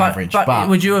predicted average. But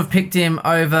would you have picked him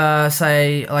over,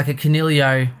 say, like a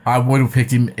Canelio? I would have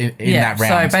picked him in that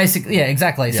round. So basically,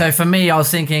 exactly. Yeah. So for me, I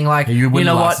was thinking like, you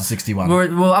know what? 61.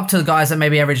 We're up to the guys that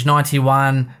maybe averaged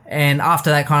 91, and after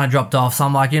that kind of dropped off. So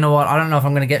I'm like, you know what? I don't know if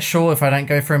I'm going to get Shaw if I don't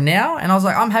go for him now. And I was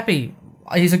like, I'm happy.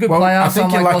 He's a good player. I think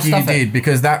so you're lucky you did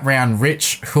because that round,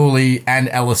 Rich, Hooley, and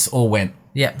Ellis all went.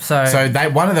 Yeah. So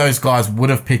one of those guys would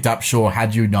have picked up Shaw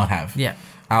had you not have. Yeah.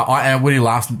 And Woody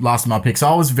last my pick. So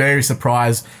I was very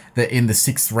surprised that in the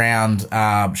 6th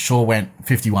round, Shaw went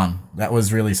 51. That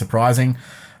was really surprising.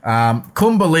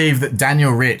 Couldn't believe that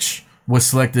Daniel Rich was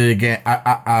selected again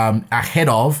ahead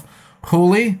of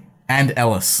Hooley and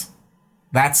Ellis.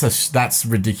 That's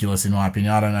ridiculous in my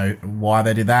opinion. I don't know why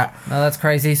they did that. No, that's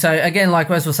crazy. So again, like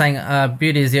Wes was saying,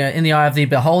 beauty is in the eye of the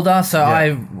beholder. So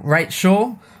I rate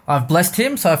Shaw. I've blessed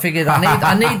him, so I figured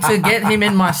I need to get him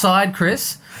in my side,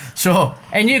 Chris. Sure.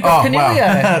 And you got Canelio.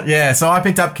 Well. Yeah, so I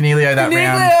picked up Canelio that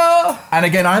round. And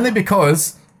again, only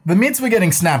because the mids were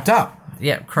getting snapped up.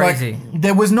 Yeah, crazy. Like,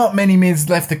 there was not many mids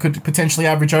left that could potentially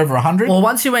average over 100. Well,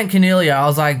 once you went Canelio, I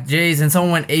was like, geez, and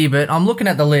someone went Ebert. I'm looking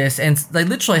at the list, and they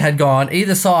literally had gone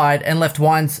either side and left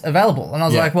Wines available. And I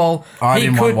was like, well, I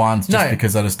didn't want Wines just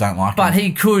because I just don't like him. But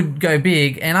he could go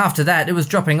big, and after that, it was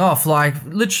dropping off. Like,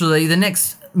 literally, the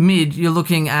next mid, you're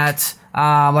looking at...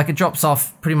 like it drops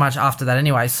off pretty much after that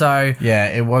anyway. So yeah,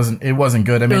 it wasn't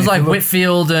good. I mean, it was like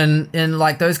Whitfield and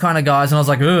like those kind of guys, and I was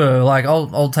like, ugh, like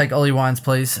I'll take Ollie Wines,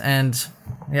 please. And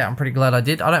yeah, I'm pretty glad I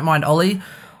did. I don't mind Ollie.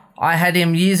 I had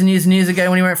him years and years and years ago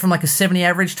when he went from like a 70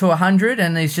 average to 100,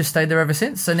 and he's just stayed there ever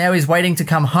since. So now he's waiting to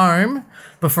come home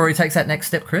before he takes that next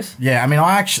step, Chris. Yeah, I mean,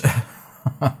 I actually.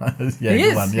 He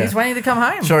is. One, yeah. He's waiting to come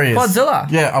home. Sure he is.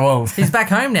 Godzilla. Yeah, well. He's back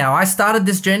home now. I started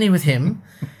this journey with him.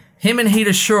 Him and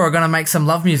Heater Shaw are going to make some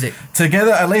love music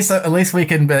together. At least we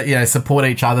can support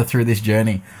each other through this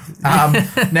journey.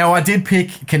 Now I did pick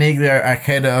Caniglia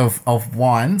ahead of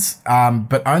Wines,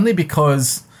 but only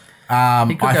because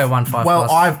he could go 105. Well,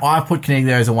 plus. I've put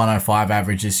Caniglia as a 105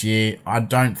 average this year. I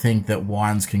don't think that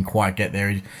Wines can quite get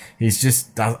there. He's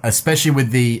just, especially with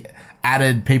the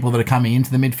added people that are coming into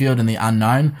the midfield and the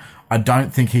unknown. I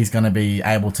don't think he's going to be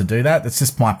able to do that. That's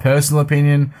just my personal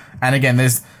opinion. And again,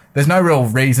 there's there's no real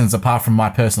reasons apart from my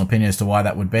personal opinion as to why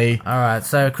that would be. All right.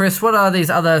 So, Chris, what are these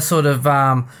other sort of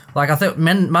like I thought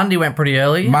Mundy went pretty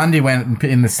early. Mundy went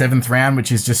in the 7th round,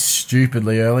 which is just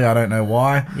stupidly early. I don't know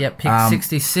why. Yep, pick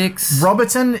 66.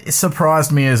 Robertson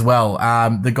surprised me as well.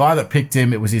 The guy that picked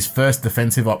him, it was his first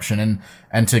defensive option,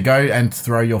 and to go and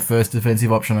throw your first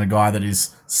defensive option on a guy that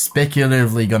is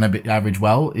speculatively going to average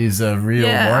well is a real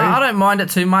worry. I don't mind it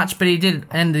too much, but he did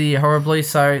end the year horribly,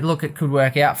 so look, it could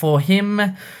work out for him.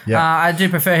 Yep. I do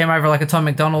prefer him over like a Tom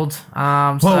McDonald.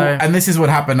 And this is what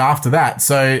happened after that.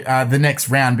 So the next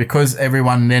round, because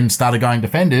everyone then started going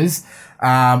defenders,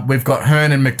 we've got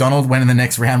Hearn and McDonald went in the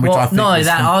next round, which I think was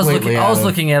completely I was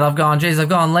looking at. I've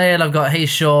gone Laird. I've got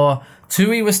Heath-Shaw.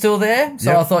 Tui was still there,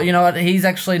 so I thought, you know what, he's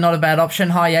actually not a bad option.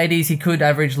 High 80s, he could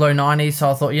average low 90s,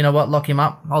 so I thought, you know what, lock him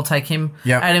up. I'll take him.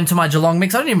 Add him to my Geelong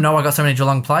mix. I didn't even know I got so many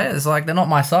Geelong players. Like, they're not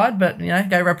my side, but, you know,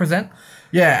 go represent.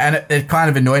 Yeah, and it kind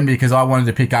of annoyed me because I wanted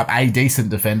to pick up a decent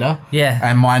defender. Yeah.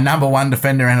 And my number one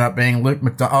defender ended up being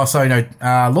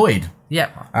Lloyd. Yeah,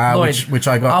 Lloyd. Which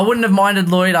I got. I wouldn't have minded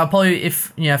Lloyd. I probably,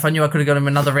 if I knew I could have got him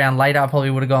another round later, I probably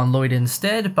would have gone Lloyd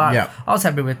instead. But I was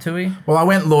happy with Tui. Well, I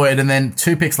went Lloyd, and then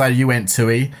 2 picks later, you went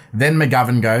Tui. Then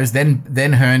McGovern goes.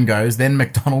 Then Hearn goes. Then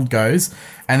McDonald goes.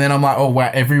 And then I'm like, oh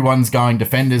wow, everyone's going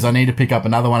defenders. I need to pick up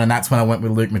another one, and that's when I went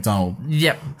with Luke McDonald.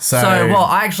 Yep. So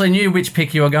I actually knew which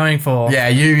pick you were going for. Yeah,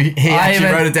 he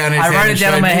actually wrote it down. I wrote it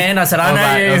down on my hand. I said,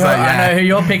 I know who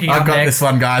you're picking up. I've got next. This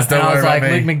one, guys. Don't worry about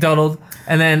me. Luke McDonald.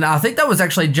 And then I think that was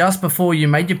actually just before you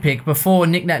made your pick, before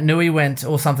Nick Nat Nui went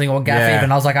or something, or Gaff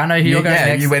even. I was like, I know who you're going next.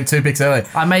 Yeah, you went 2 picks early.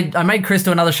 I made Chris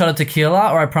do another shot at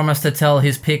tequila, or I promised to tell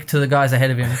his pick to the guys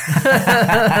ahead of him.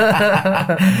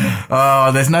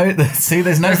 There's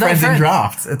no friends in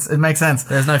drafts. It makes sense.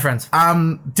 There's no friends.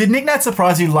 Did Nick Nat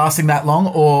surprise you lasting that long,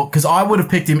 or because I would have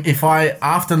picked him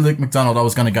after Luke McDonald, I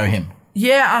was going to go him.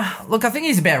 Yeah, look, I think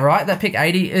he's about right. That pick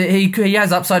 80, he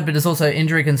has upside, but there's also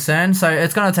injury concern, so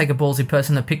it's going to take a ballsy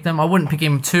person to pick them. I wouldn't pick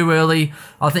him too early.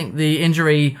 I think the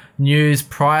injury news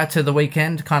prior to the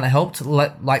weekend kind of helped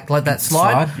let that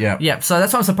slide. Yeah. So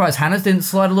that's why I'm surprised Hannah's didn't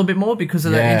slide a little bit more because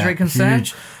of the injury concern.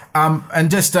 Huge. And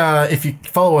just if you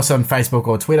follow us on Facebook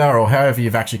or Twitter or however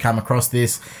you've actually come across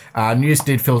this, news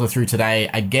did filter through today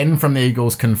again from the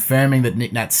Eagles confirming that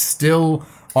Nick Nat's still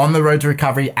on the road to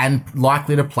recovery and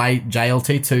likely to play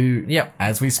JLT2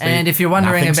 as we speak. And if you're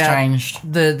wondering about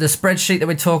the spreadsheet that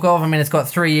we talk of, I mean, it's got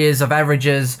 3 years of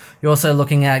averages. You're also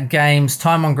looking at games,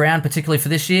 time on ground, particularly for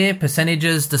this year,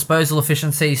 percentages, disposal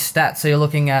efficiency, stats. So you're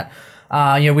looking at,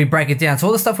 we break it down. So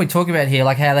all the stuff we talk about here,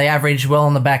 like how they average well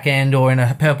on the back end or in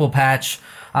a purple patch,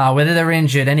 whether they're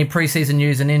injured, any preseason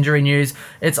news and injury news,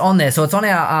 it's on there. So it's on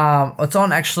it's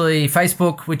on actually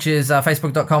Facebook, which is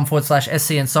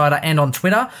facebook.com/SC Insider, and on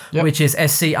Twitter, which is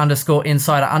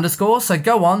SC_Insider_. So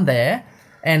go on there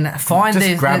and find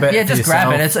this. Grab it. Just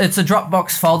grab it. It's a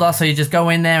Dropbox folder, so you just go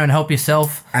in there and help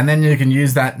yourself. And then you can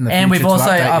use that in the future. And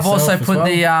I've also put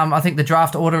the I think the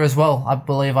draft order as well. I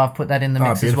believe I've put that in the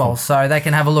mix as well, so they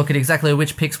can have a look at exactly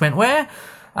which picks went where.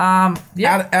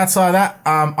 Outside of that,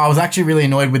 I was actually really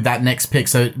annoyed with that next pick.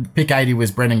 So pick 80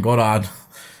 was Brendan Goddard.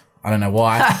 I don't know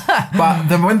why. But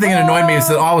the one thing that annoyed me is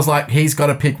that I was like, he's got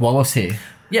to pick Wallace here.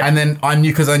 Yeah. And then I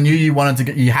knew you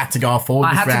you had to go forward.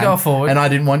 I had to go forward, and I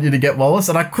didn't want you to get Wallace,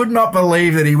 and I could not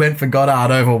believe that he went for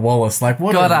Goddard over Wallace. Like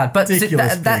what a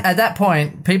ridiculous pick. At that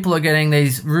point, people are getting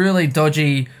these really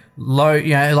dodgy low,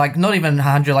 like not even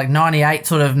 100, like 98,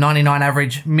 sort of 99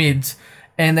 average mids.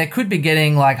 And they could be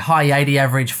getting like high 80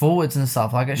 average forwards and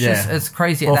stuff. Like it's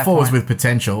crazy at that point. Or forwards with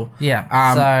potential. Yeah.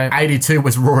 So 82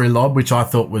 was Rory Lobb, which I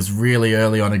thought was really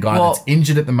early on, a guy that's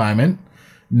injured at the moment,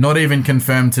 not even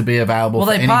confirmed to be available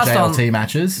for any JLT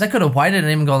matches. They could have waited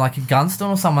and even gone like a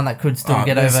Gunston or someone that could still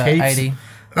get over 80.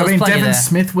 I mean, Devon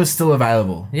Smith was still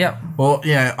available. Yep. Well,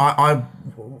 I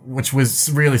which was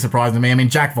really surprising to me. I mean,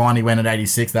 Jack Viney went at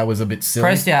 86. That was a bit silly.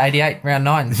 Prestia 88, round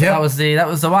 9. So that was the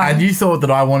one. And you thought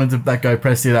that I wanted to go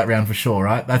Prestia that round for sure,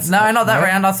 right? No, not that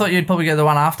round. I thought you'd probably go the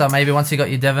one after, maybe once you got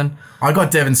your Devon. I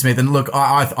got Devon Smith, and look,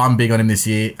 I'm big on him this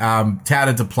year.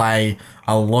 Touted to play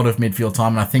a lot of midfield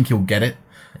time, and I think he'll get it.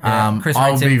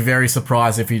 I'll be very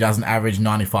surprised if he doesn't average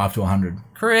 95 to 100.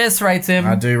 Chris rates him.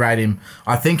 I do rate him.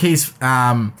 I think he's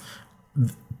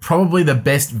probably the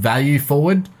best value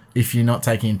forward if you're not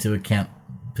taking into account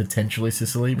potentially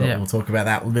Sicily, but we'll talk about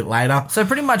that a little bit later. So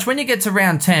pretty much when you get to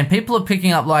round 10, people are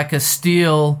picking up like a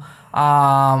Steele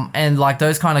and like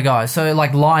those kind of guys. So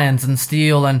like Lions and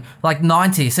Steele and like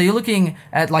 90. So you're looking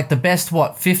at like the best,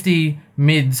 50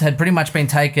 mids had pretty much been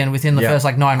taken within the first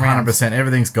like 9 rounds. 100%.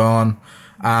 Everything's gone.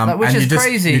 Which is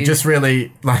crazy. You just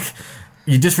really like...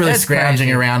 you're just really It's scrounging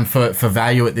crazy. around for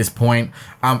value at this point.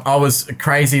 I was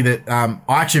crazy that I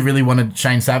actually really wanted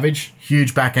Shane Savage.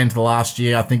 Huge back end to the last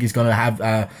year. I think he's going to have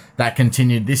that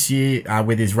continued this year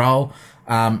with his role.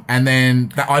 And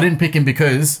then I didn't pick him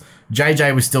because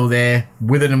JJ was still there.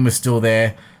 Witherden was still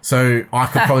there. So I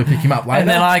could probably pick him up later. And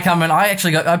then I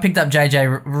picked up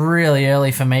JJ really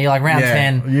early for me, like round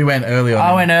 10. You went early on I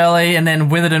him. went early, and then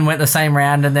Witherden went the same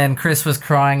round, and then Chris was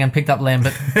crying and picked up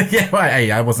Lambert. Yeah, well, hey,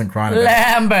 I wasn't crying about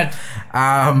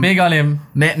Lambert! Big on him.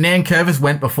 Nan Curvis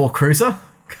went before Cruiser.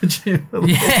 Could you?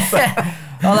 Yeah.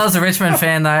 Well, that was a Richmond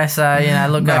fan, though, so,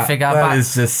 go figure. That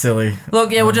is just silly.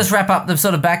 Look, we'll just wrap up the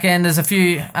sort of back end. There's a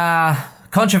few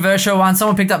controversial ones.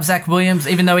 Someone picked up Zach Williams,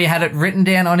 even though he had it written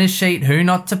down on his sheet, who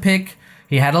not to pick.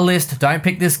 He had a list. Don't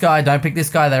pick this guy. Don't pick this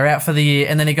guy. They're out for the year.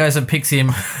 And then he goes and picks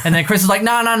him. And then Chris is like,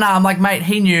 no. I'm like, mate,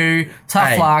 he knew.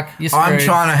 Tough luck. You're screwed. I'm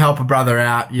trying to help a brother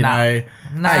out, you know.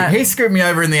 Nah. Hey, he screwed me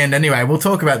over in the end anyway. We'll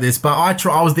talk about this. But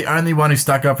I was the only one who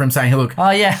stuck up for him saying, hey, look.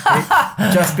 Oh, yeah.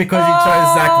 Just because he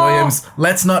chose Zach Williams,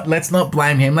 let's not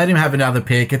blame him. Let him have another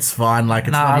pick. It's fine. Like,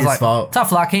 it's not his fault.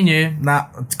 Tough luck. He knew. Nah,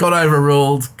 it's got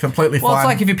overruled. Completely fine. Well, it's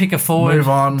like if you pick a forward. Move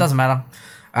on. Doesn't matter.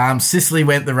 Sicily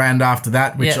went the round after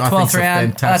that, which I think 12th is a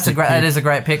round. fantastic That is a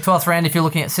great pick. 12th round, if you're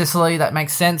looking at Sicily, that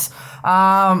makes sense.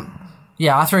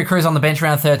 I threw Cruz on the bench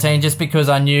round 13 just because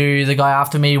I knew the guy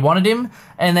after me wanted him,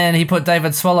 and then he put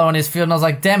David Swallow on his field, and I was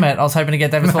like, damn it, I was hoping to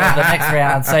get David Swallow in the next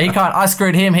round. So I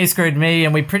screwed him, he screwed me,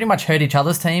 and we pretty much hurt each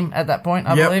other's team at that point,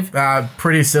 I believe.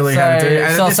 Pretty silly how to do.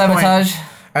 And self-sabotage.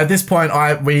 At this point,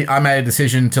 I made a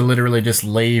decision to literally just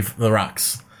leave the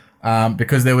rucks.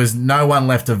 Because there was no one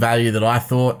left of value that I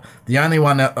thought. The only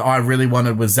one that I really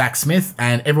wanted was Zach Smith,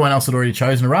 and everyone else had already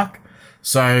chosen a ruck.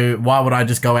 So why would I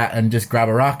just go out and just grab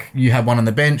a ruck? You had one on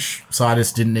the bench, so I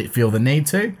just didn't feel the need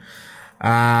to.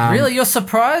 Really? You're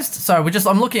surprised? So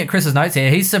I'm looking at Chris's notes here.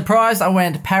 He's surprised I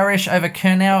went Parrish over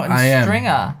Curnow and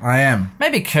Stringer. I am.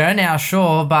 Maybe Curnow,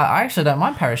 sure, but I actually don't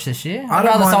mind Parrish this year. I'd don't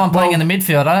rather mind- someone playing in the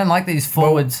midfield. I don't like these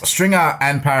forwards. Stringer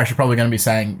and Parrish are probably going to be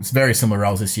saying very similar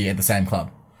roles this year at the same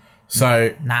club.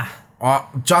 So Nah.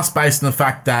 Just based on the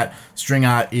fact that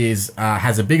Stringer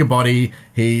has a bigger body,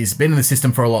 he's been in the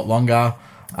system for a lot longer.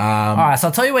 All right, so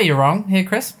I'll tell you where you're wrong here,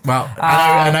 Chris. Well,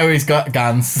 I know he's got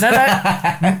guns. No.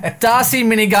 Darcy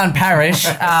Minigun Parrish,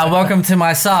 welcome to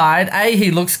my side. A, he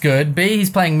looks good. B, he's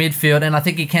playing midfield, and I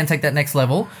think he can take that next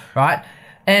level, right?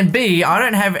 And B, I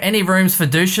don't have any rooms for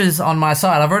douches on my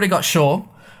side. I've already got Shaw, all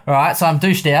right? So I'm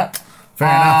douched out. Fair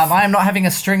enough. I am not having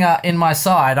a Stringer in my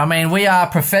side. I mean, we are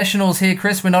professionals here,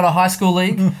 Chris. We're not a high school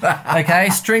league. Okay,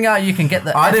 Stringer, you can get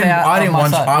the I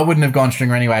side. wouldn't have gone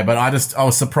Stringer anyway, but I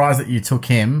was surprised that you took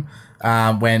him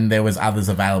when there was others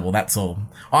available. That's all.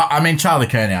 I mean, Charlie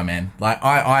Curnow, man. Like,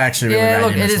 I actually really rate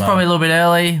look, him it as is well. probably a little bit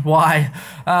early. Why?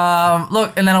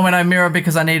 Look, and then I went O'Meara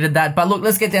because I needed that. But look,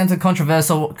 let's get down to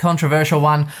the controversial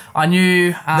one. I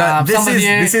knew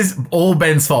This is all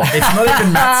Ben's fault. It's not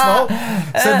even Matt's fault.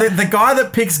 So the guy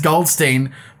that picks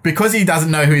Goldstein, because he doesn't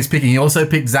know who he's picking, he also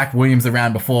picked Zach Williams the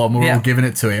round before, and we're all giving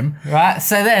it to him. Right.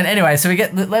 So then, anyway,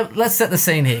 let's set the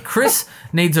scene here. Chris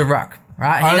needs a ruck.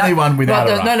 Right, only one without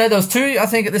a ruck. No, there was two. I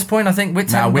think at this point, Witts hadn't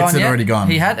Witts gone had yet. already gone.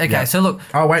 He had. Okay, Yeah. so look.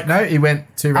 Oh wait, no, he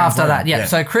went 2 rounds After that, later.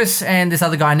 So Chris and this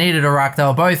other guy needed a ruck. They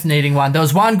were both needing one. There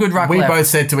was one good ruck We left. both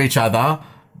said to each other,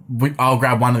 "I'll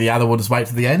grab one or the other. We'll just wait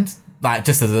to the end." Like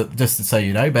just so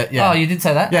you know, but yeah. Oh, you did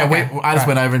say that? Yeah, Okay. I just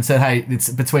went over and said, "Hey, it's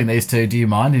between these two. Do you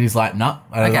mind?" And he's like, "No."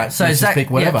 Nah. Okay, Like, so let's Zach, just pick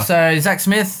whatever. so Zach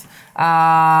Smith,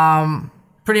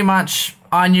 pretty much.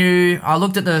 I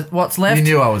looked at what's left. You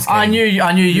knew I was keen. I knew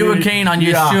you were keen. I knew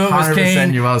Yeah, Stuart was 100%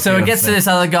 keen. you was So keen it gets on to this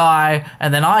other guy,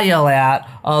 and then I yell out.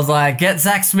 I was like, "Get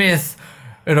Zach Smith."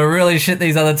 It'll really shit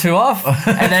these other two off.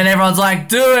 And then everyone's like,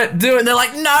 do it. And they're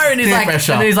like, no. And Peer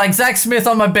pressure. he's like, Zach Smith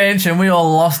on my bench. And we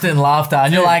all lost it in laughter.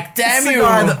 And you're like, damn It's you. the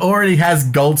guy that already has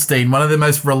Goldstein, one of the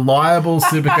most reliable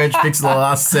Supercoach picks of the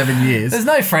last 7 years. There's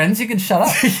no friends. You can shut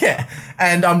up. Yeah,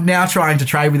 and I'm now trying to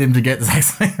trade with him to get Zach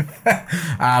Smith.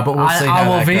 But we'll see how I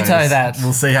will that veto goes. that.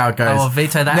 We'll see how it goes. I will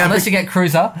veto that. Now, Unless you get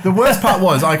Cruiser. The worst part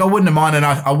was, like, I wouldn't have minded.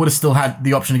 I would have still had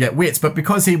the option to get Witts, but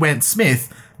because he went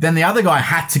Smith, then the other guy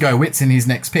had to go Witts in his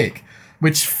next pick,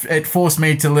 which it forced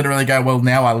me to literally go, well,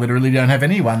 now I literally don't have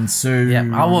anyone, so... Yeah,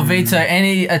 I will veto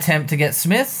any attempt to get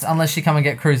Smith unless you come and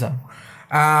get Cruiser.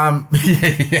 Yeah.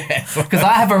 Because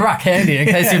I have a ruck handy in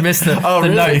case you missed the really?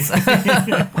 notes.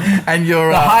 And you're...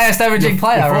 The highest averaging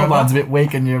player, Your forward remember? line's a bit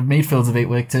weak and your midfield's a bit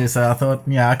weak too, so I thought,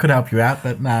 yeah, I could help you out,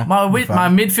 but nah. My I'm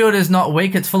fine. midfield is not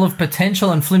weak. It's full of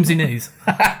potential and flimsy knees.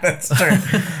 That's true.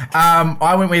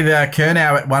 I went with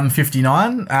Curnow at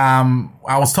 159.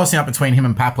 I was tossing up between him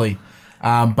and Papley.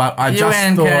 But I You just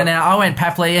went thought Curnow, I went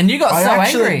Papley, and you got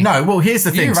angry. No, well, here's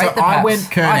the thing. You So rate the I Paps. went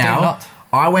Curnow. I do not.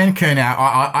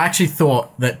 I actually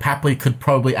thought that Papley could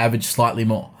probably average slightly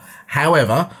more.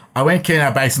 However, I went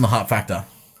Curnow based on the hype factor.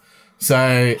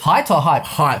 So Height or hype?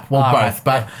 hype, well, both.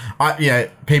 Right,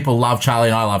 But people love Charlie,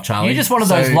 and I love Charlie. You just wanted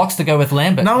those locks to go with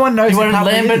Lambert. No one knows You who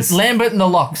wanted Papley is. Lambert and the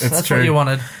locks. That's true. what you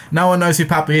wanted. No one knows who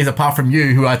Papley is apart from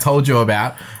you, who I told you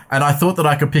about. And I thought that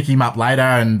I could pick him up later,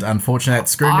 and unfortunately that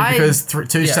screwed me because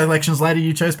two selections later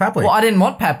you chose Papley. Well, I didn't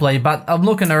want Papley, but I'm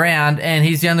looking around and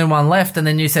he's the only one left, and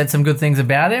then you said some good things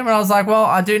about him, and I was like, well,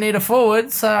 I do need a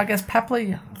forward, so I guess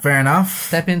Papley Fair enough.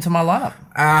 step into my lineup.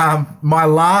 My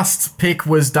last pick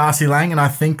was Darcy Lang, and I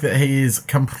think that he is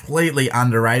completely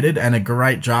underrated and a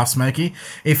great draft smoky.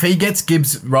 If he gets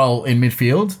Gibbs' role in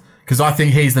midfield, because I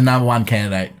think he's the number one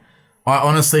candidate. I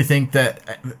honestly think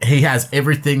that he has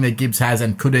everything that Gibbs has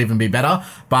and could even be better,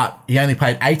 but he only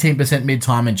played 18%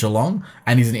 mid-time in Geelong,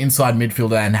 and he's an inside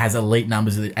midfielder and has elite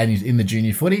numbers, and he's in the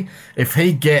junior footy. If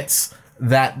he gets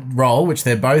that role, which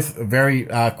they're both very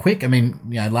quick. I mean,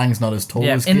 Lang's not as tall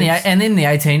as Gibbs. In the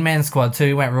 18-man squad too,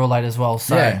 he went real late as well.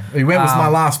 So yeah, he went with my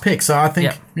last pick. So I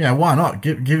think why not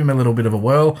give him a little bit of a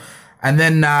whirl. And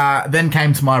then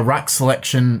came to my ruck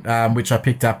selection, which I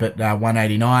picked up at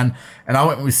 189, and I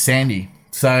went with Sandy.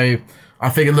 So I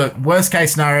figured, look, worst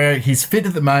case scenario, he's fit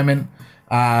at the moment.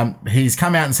 He's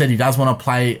come out and said he does want to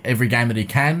play every game that he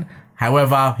can.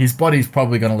 However, his body's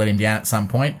probably going to let him down at some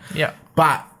point. Yeah.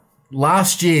 But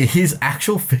last year, his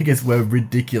actual figures were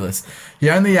ridiculous. He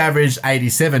only averaged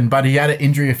 87, but he had an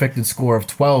injury-affected score of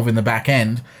 12 in the back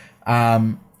end.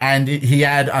 And he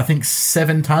had, I think,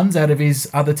 7 tons out of his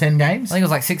other 10 games. I think it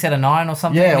was like 6 out of 9 or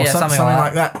something. Yeah, or something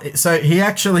like that. So he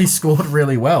actually scored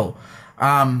really well. So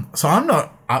I'm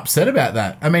not upset about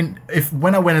that. I mean,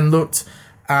 when I went and looked,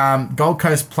 Gold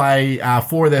Coast play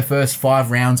 4 of their first 5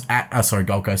 rounds at...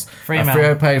 Gold Coast.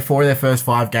 Freo play 4 of their first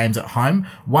 5 games at home.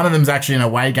 One of them's actually an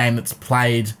away game that's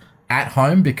played at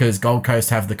home because Gold Coast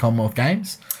have the Commonwealth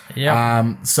Games.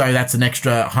 Yeah. So that's an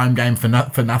extra home game for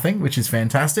nothing, which is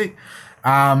fantastic.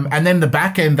 And then the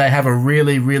back end, they have a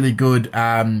really, really good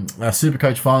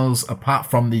Supercoach finals, apart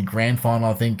from the grand final,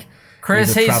 I think.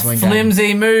 Chris, he's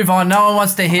flimsy. Move on. No one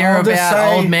wants to hear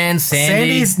about old man Sandy.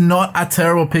 Sandy's not a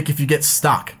terrible pick if you get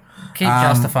stuck. Keep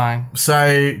justifying.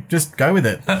 So just go with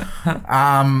it.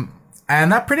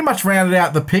 And that pretty much rounded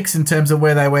out the picks in terms of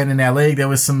where they went in our league. There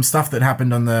was some stuff that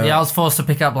happened on the... Yeah, I was forced to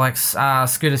pick up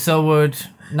Scooter Selwood,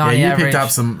 90 average. Picked up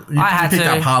some... You picked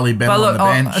up Harley Bennell on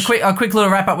the bench. A quick little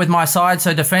wrap up with my side.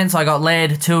 So defence, I got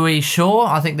Laird, Tui, Shaw.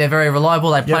 I think they're very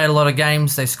reliable. They played a lot of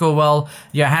games. They score well.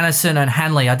 Johannesson and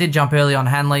Hanley. I did jump early on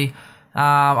Hanley.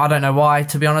 I don't know why,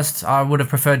 to be honest. I would have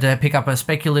preferred to pick up a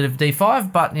speculative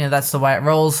D5, but that's the way it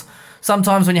rolls.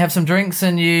 Sometimes when you have some drinks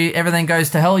and everything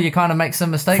goes to hell, you kind of make some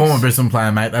mistakes. Former Brisbane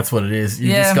player, mate. That's what it is.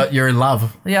 You're in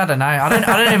love. Yeah, I don't know. I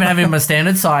don't even have him in my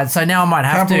standard side, so now I might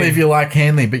have to. Can't believe you like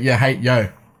Hanley, but you hate Yo.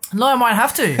 No, I might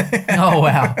have to. Oh,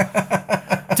 wow.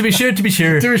 To be sure.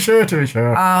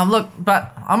 Look,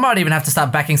 but I might even have to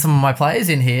start backing some of my players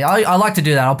in here. I like to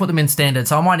do that. I'll put them in standard,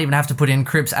 so I might even have to put in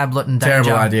Cripps, Ablett, and Danger.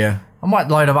 Terrible idea. I might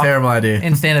load them up. Terrible idea.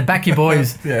 In standard. Back your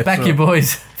boys. Your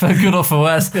boys, for good or for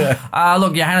worse. Look,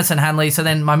 Johannesson, Hanley. So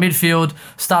then my midfield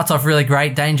starts off really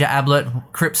great. Danger, Ablett,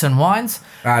 Cripps, and Wines.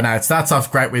 No, it starts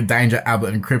off great with Danger,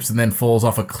 Ablett, and Cripps, and then falls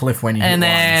off a cliff when you hit Wines.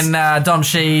 And then Dom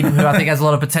Sheed, who I think has a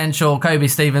lot of potential. Kobe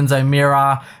Stevens,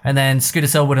 O'Meara, and then Scooter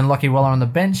Selwood and Lockie Weller on the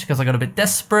bench because I got a bit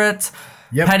desperate.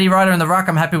 Yep. Paddy Ryder in the ruck,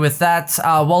 I'm happy with that.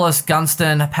 Wallace,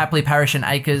 Gunston, Papley, Parrish, and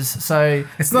Akers. So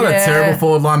it's not a terrible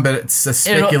forward line, but it's a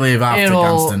speculative after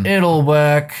Gunston. It'll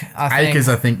work. Akers,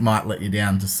 I think, might let you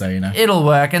down, just so you know. It'll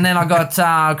work. And then I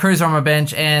got Cruiser on my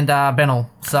bench and Bennell.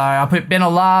 So I put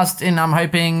Bennell last, and I'm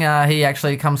hoping he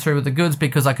actually comes through with the goods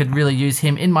because I could really use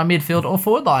him in my midfield or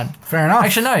forward line. Fair enough.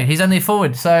 Actually, no, he's only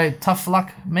forward, so tough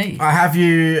luck me. I have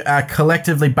you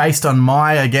collectively, based on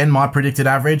my predicted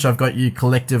average, I've got you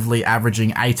collectively averaging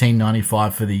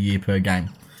 18.95 for the year per game,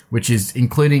 which is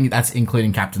including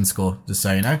captain score, just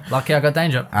so you know. Lucky I got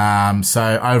Danger.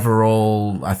 So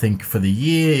overall, I think for the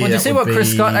year, well, did you see what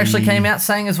Chris Scott actually came out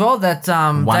saying as well? That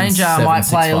Danger might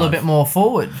play a little bit more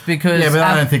forward because but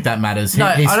I don't think that matters. He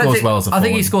scores well as a forward. I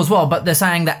think he scores well, but they're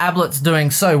saying that Ablett's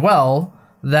doing so well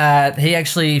that he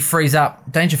actually frees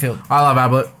up Dangerfield. I love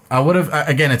Ablett. I would have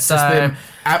again. It's just them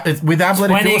with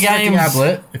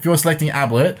Ablett. If you're selecting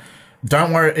Ablett.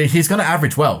 Don't worry, he's going to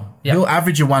average well. Yep. He'll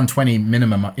average a 120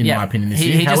 minimum, in my opinion, this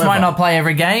year. He just might not play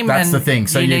every game. That's the thing.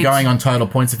 So you're going on total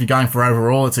points. If you're going for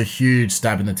overall, it's a huge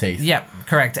stab in the teeth. Yep,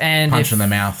 correct. And punch in the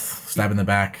mouth, stab in the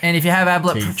back. And if you have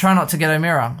Ablett, try not to get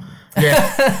O'Meara.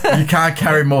 Yeah, you can't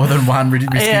carry more than one risky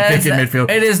pick in midfield.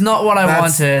 It is not what I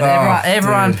wanted.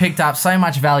 Everyone picked up so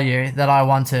much value that I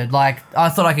wanted. Like, I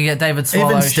thought I could get David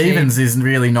Swallow. Even Stevens is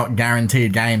really not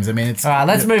guaranteed games. I mean, it's... All right,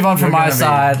 let's move on from my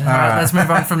side. All right, let's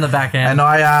move on from the back end. And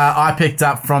I picked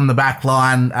up from the back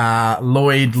line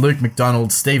Lloyd, Luke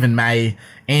McDonald, Stephen May,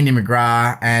 Andy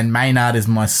McGrath, and Maynard is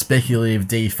my speculative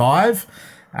D5.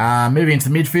 Moving into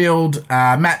the midfield,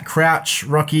 Matt Crouch,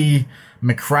 Rocky...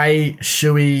 McRae,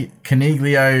 Shuey,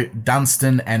 Caniglio,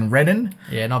 Dunstan, and Redden.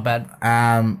 Yeah, not bad.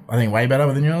 I think way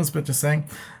better than yours, but just saying.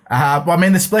 Well, I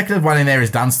mean, the speculative one in there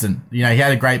is Dunstan. You know, he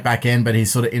had a great back end, but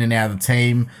he's sort of in and out of the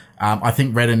team. I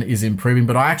think Redden is improving,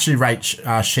 but I actually rate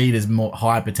Sheed as more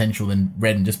higher potential than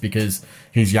Redden just because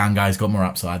he's younger, he's got more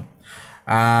upside.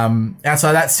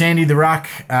 Outside that, Sandy the Ruck,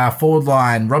 forward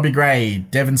line, Robbie Gray,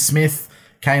 Devon Smith,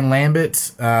 Kane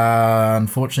Lambert,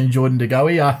 unfortunately Jordan De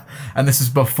Goey, and this is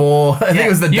before, I think it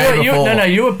was the day before.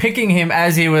 You were picking him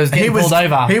as he was getting pulled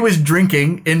over. He was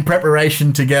drinking in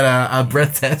prepreration to get a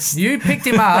breath test. You picked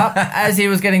him up as he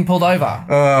was getting pulled over.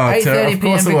 8:30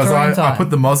 p.m. Victorian time. I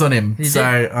put the Moz on him, You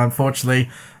so did.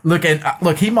 unfortunately, look,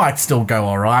 he might still go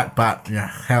all right, but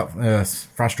it's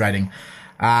frustrating.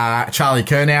 Charlie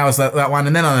Curnow is that one,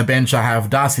 and then on the bench I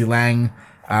have Darcy Lang,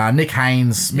 Nick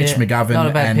Haynes, Mitch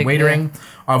McGovern, and Wiedering.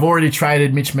 I've already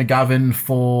traded Mitch McGovern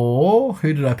for...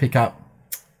 Who did I pick up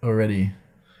already?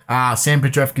 Sam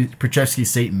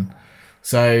Petrevsky-Seaton.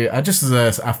 So just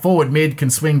as a forward mid, can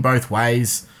swing both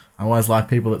ways. I always like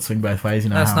people that swing both ways. You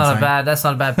know, that's not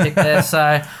a bad pick there.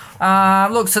 So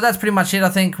look, so that's pretty much it. I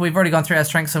think we've already gone through our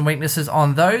strengths and weaknesses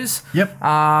on those.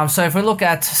 Yep. So if we look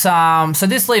at some, so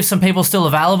this leaves some people still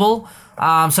available.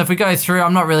 So if we go through,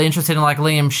 I'm not really interested in like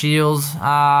Liam Shields.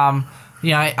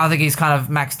 I think he's kind of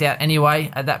maxed out anyway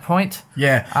at that point.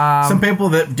 Yeah. Some people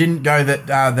that didn't go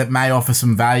that may offer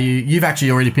some value. You've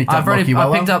actually already picked up Lockie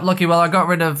Weller. I picked up Lockie Weller. I got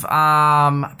rid of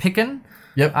Picken.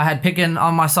 Yep. I had Picken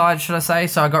on my side, should I say,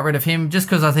 so I got rid of him just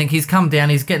because I think he's come down,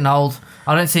 he's getting old.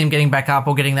 I don't see him getting back up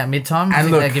or getting that mid-time. I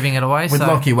think they're giving it away. With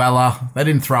Lockie Weller, they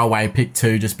didn't throw away pick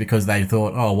 2 just because they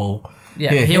thought, oh, well...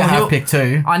 Yeah, he'll have pick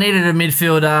 2. I needed a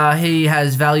midfielder. He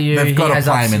has value. They've got to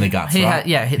play him in the guts, right?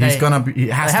 He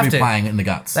has to be playing in the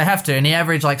guts. They have to, and he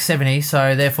averaged like 70,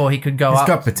 so therefore he could go up. He's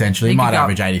got potential. He might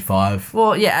average 85.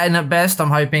 Well, yeah, and at best, I'm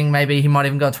hoping maybe he might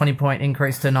even go a 20-point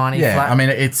increase to 90 yeah, flat. I mean,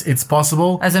 it's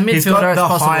possible. As a midfielder, he's got the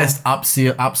highest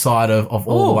upside of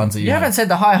all the ones that you haven't said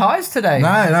the high highs today. No,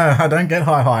 I don't get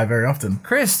high very often.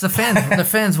 Chris, the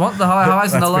fans want the high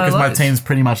highs and the low lows. That's because my team's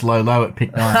pretty much low at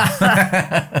pick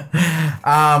 9.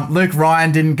 Luke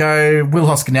Ryan didn't go. Will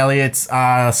Hoskin-Elliott's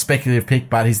speculative pick,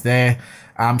 but he's there.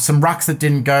 Some rucks that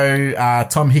didn't go.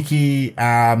 Tom Hickey,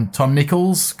 Tom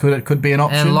Nichols could be an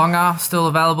option. And Longer still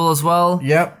available as well.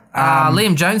 Yep.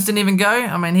 Liam Jones didn't even go.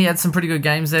 I mean, he had some pretty good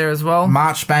games there as well.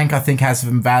 Marchbank, I think, has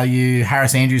some value.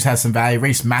 Harris Andrews has some value.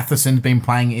 Reece Matheson's been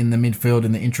playing in the midfield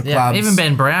in the intra-clubs. Even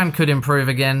Ben Brown could improve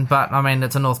again, but, I mean,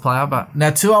 it's a North player. But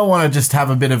now, two I want to just have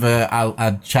a bit of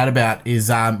a chat about is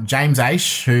James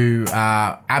Aish, who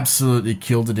absolutely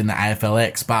killed it in the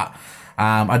AFLX, but...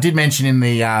 I did mention in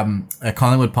the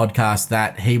Collingwood podcast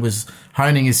that he was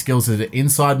honing his skills as an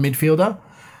inside midfielder,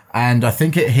 and I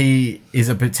think he is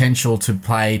a potential to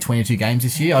play 22 games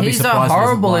this year. He's a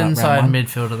horrible inside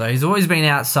midfielder, though. He's always been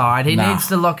outside. He needs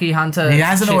the Lockie Hunter. He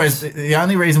hasn't always. The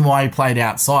only reason why he played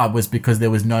outside was because there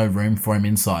was no room for him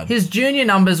inside. His junior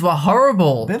numbers were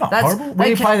horrible. They're not horrible. When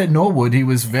he played at Norwood, he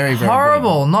was very, very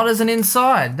horrible. Not as an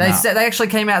inside. They actually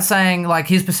came out saying like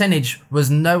his percentage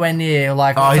was nowhere near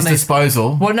like his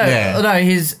disposal. Well, no,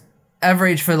 his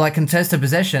average for like contested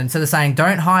possession. So they're saying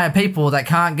don't hire people that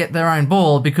can't get their own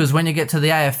ball because when you get to the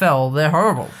AFL, they're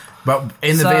horrible. But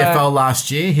in the VFL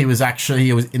last year, he was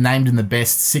named in the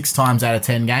best 6 times out of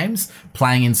 10 games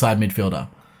playing inside midfielder,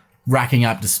 racking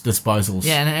up disposals.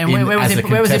 Yeah, and where was he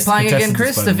playing again,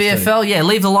 Chris? The VFL? Yeah,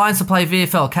 leave the Lions to play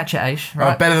VFL. Catch it, Aish.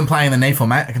 Right? Better than playing the NEFL,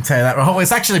 mate. I can tell you that. Well,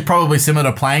 it's actually probably similar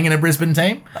to playing in a Brisbane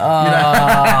team. Yeah.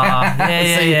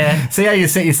 See how you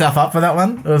set yourself up for that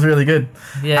one? It was really good.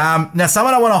 Yeah. Now,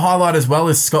 someone I want to highlight as well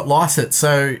is Scott Lycett.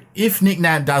 So if Nick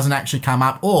Nat doesn't actually come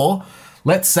up, or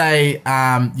let's say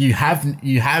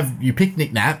you pick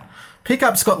Nick Nat, pick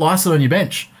up Scott Lycett on your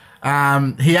bench.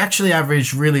 He actually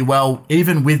averaged really well,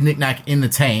 even with Nick Nat in the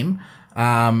team,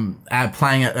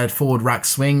 playing at forward ruck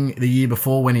swing the year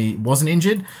before when he wasn't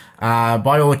injured.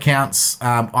 By all accounts,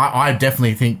 I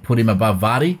definitely think put him above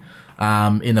Vardy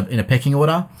in a pecking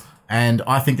order. And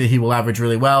I think that he will average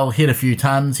really well, hit a few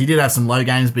tons. He did have some low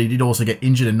games, but he did also get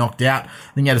injured and knocked out.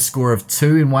 I think he had a score of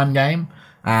 2 in one game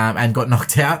and got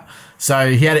knocked out.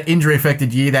 So he had an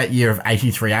injury-affected year that year of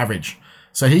 83 average.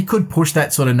 So he could push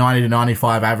that sort of 90 to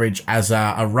 95 average as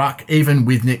a ruck, even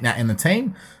with Nick Nat in the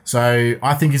team. So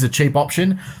I think he's a cheap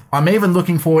option. I'm even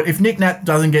looking forward, if Nick Nat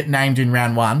doesn't get named in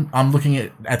round 1, I'm looking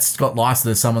at Scott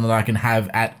Lycett as someone that I can have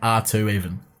at R2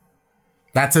 even.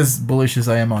 That's as bullish as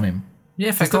I am on him.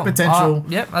 Yeah, fair. Just the potential.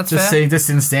 That's just fair. See, just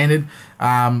in standard.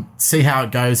 See how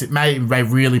it goes. It may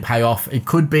really pay off. It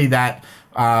could be that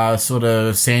sort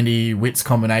of Sandy Witts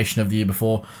combination of the year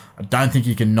before. I don't think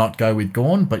you can not go with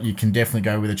Gawn, but you can definitely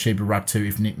go with a cheaper ruck too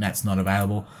if Nick Nat's not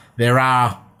available. There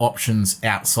are options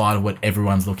outside of what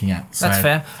everyone's looking at. So that's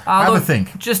fair. Have a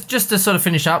think. Just to sort of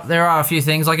finish up, there are a few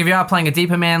things. Like if you are playing a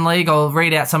deeper man league, I'll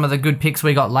read out some of the good picks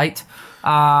we got late.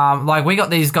 Like we got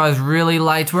these guys really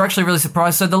late. We're actually really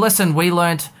surprised. So the lesson we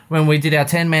learnt when we did our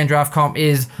 10-man draft comp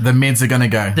is the mids are going to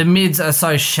go. The mids are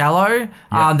so shallow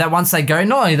that once they go,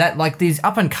 not only that, like these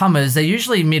up and comers, they're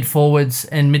usually mid forwards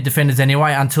and mid defenders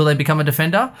anyway until they become a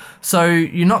defender. So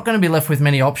you're not going to be left with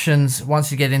many options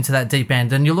once you get into that deep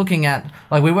end. And you're looking at,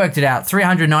 like we worked it out,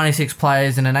 396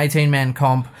 players in an 18-man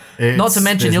comp. Not to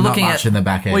mention you're looking at in the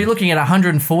back end. Well, you're looking at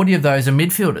 140 of those are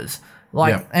midfielders.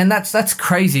 Like, and that's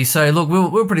crazy. So look, we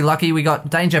were pretty lucky. We got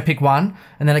Danger pick 1,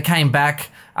 and then it came back,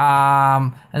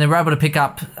 and then we were able to pick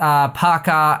up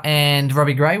Parker and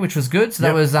Robbie Gray, which was good. So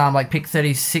that was like pick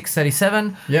 36,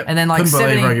 37. Yep. And then like couldn't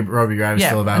 70, believe Robbie Gray was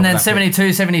still available. And then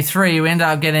 72, 73, we ended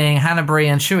up getting Hanbury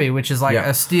and Shuey, which is like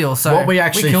a steal. So what we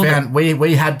actually found,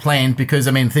 we had planned, because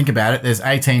I mean, think about it. There's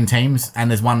 18 teams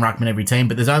and there's one ruckman every team,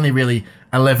 but there's only really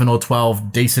 11 or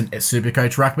 12 decent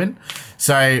Supercoach ruckmen.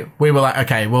 So we were like,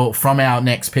 okay, well, from our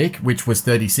next pick, which was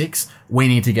 36, we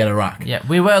need to get a ruck. Yeah,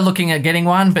 we were looking at getting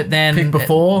one, but then pick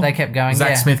before they kept going.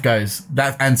 Zach Smith goes.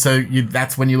 And so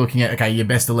that's when you're looking at, okay, your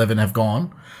best 11 have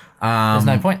gone. There's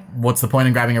no point. What's the point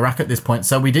in grabbing a ruck at this point?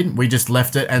 So we didn't. We just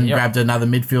left it and grabbed another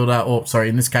midfielder, or sorry,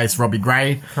 in this case, Robbie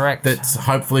Gray. Correct. That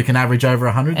hopefully can average over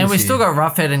 100. And we still got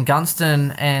Roughhead and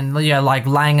Gunston and like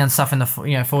Lang and stuff in the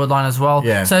forward line as well.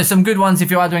 Yeah. So some good ones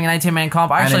if you are doing an 18-man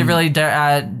comp. I actually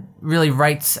really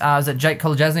rates is it Jake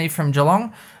Kolajasny from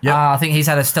Geelong? Yep. I think he's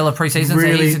had a stellar preseason.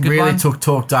 Really, so he's a good really one.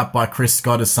 talked up by Chris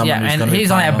Scott as someone who's going to be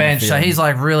he's on our the bench, so he's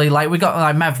like really late. We got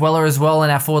like Mav Weller as well in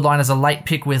our forward line as a late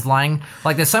pick with Lang.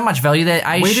 Like there's so much value there.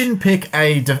 We didn't pick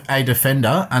a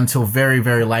defender until very,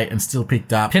 very late and still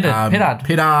picked up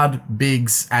Pittard,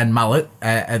 Biggs and Mullet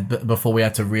before we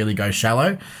had to really go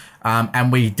shallow.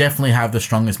 And we definitely have the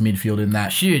strongest midfield in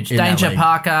that. Huge. Danger,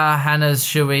 Parker, Hannahs,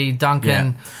 Shuey,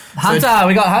 Duncan. Yeah. Hunter,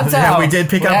 we got Hunter. Yeah, we did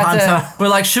pick up Hunter. We're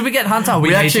like, should we get Hunter?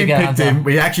 We actually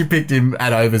picked him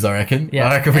at overs, I reckon.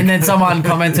 Yeah. And then someone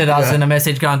commented us in a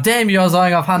message going, damn, you're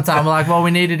eyeing off Hunter. I'm like, well, we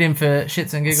needed him for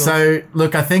shits and giggles. So,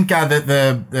 look, I think that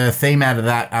the theme out of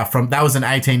that, that was an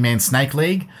 18-man snake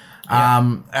league.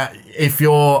 If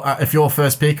your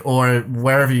first pick or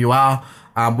wherever you are,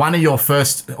 one of your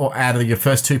first or out of your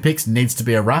first 2 picks needs to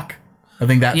be a ruck. I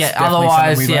think that's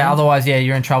otherwise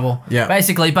you're in trouble. Yeah.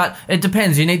 Basically, but it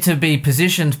depends. You need to be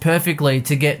positioned perfectly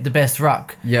to get the best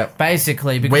ruck. Yeah.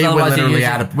 Basically, because we were otherwise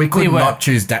literally we could not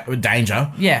choose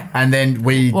Danger. Yeah. And then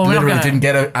we literally didn't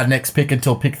get a next pick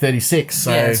until pick 36.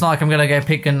 So yeah, it's not like I'm gonna go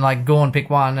pick and like go and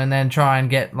pick one and then try and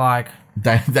get like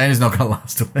Danger's not going to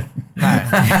last a win. No,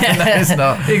 it's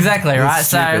not. Exactly, right?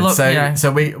 So look,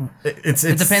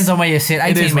 it depends on where you sit.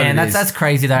 18 man, that's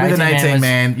crazy though. With an 18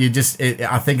 man,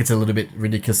 I think it's a little bit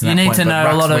ridiculous. You need to know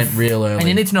a lot of real early, and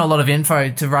you need to know a lot of info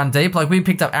to run deep. Like we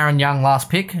picked up Aaron Young last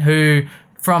pick, who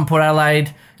from Port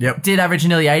Adelaide. Yep. Did average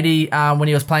nearly 80 when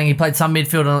he was playing. He played some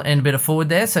midfield and a bit of forward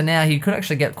there. So now he could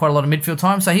actually get quite a lot of midfield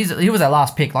time. So he was our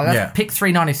last pick. Like that's pick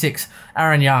 396,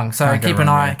 Aaron Young. So keep an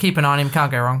eye on him.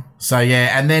 Can't go wrong. So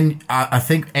yeah, and then I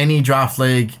think any draft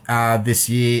league this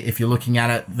year, if you're looking at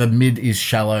it, the mid is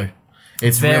shallow.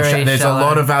 It's very shallow. There's a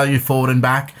lot of value forward and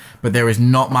back, but there is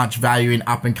not much value in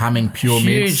up and coming pure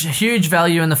mids. Huge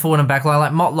value in the forward and back line,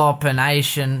 like Motlop and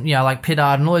Aish and like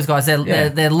Pittard and all those guys.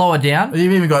 They're lower down.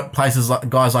 You've even got places like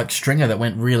guys like Stringer that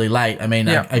went really late. I mean,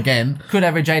 again, could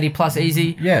average 80 plus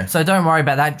easy. Yeah. So don't worry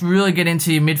about that. Really get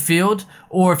into your midfield,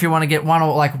 or if you want to get one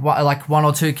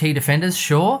or two key defenders,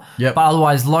 sure. Yep. But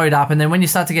otherwise, load up, and then when you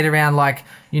start to get around like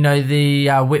the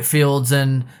Whitfields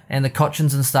and the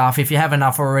Cotchins and stuff, if you have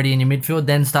enough already in your midfield,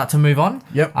 then start to move on.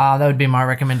 Yep. That would be my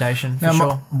recommendation for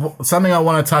sure. Something I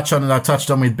want to touch on, and I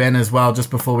touched on with Ben as well, just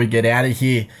before we get out of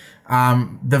here,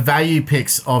 the value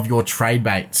picks of your trade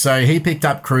bait. So he picked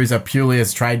up Cruiser purely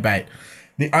as trade bait.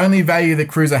 The only value that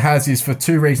Cruiser has is for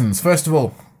 2 reasons. First of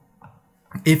all,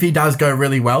 if he does go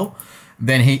really well,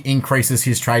 then he increases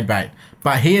his trade bait.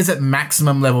 But he is at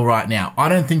maximum level right now. I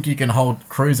don't think you can hold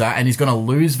Cruiser, and he's going to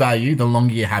lose value the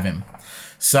longer you have him.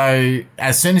 So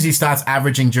as soon as he starts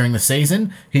averaging during the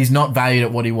season, he's not valued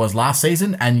at what he was last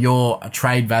season, and your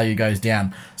trade value goes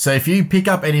down. So if you pick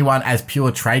up anyone as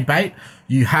pure trade bait,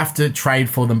 you have to trade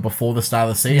for them before the start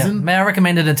of the season. Yeah. May I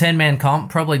recommend it a 10-man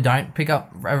comp? Probably don't pick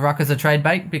up a ruck as a trade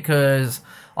bait, because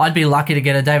I'd be lucky to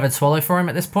get a David Swallow for him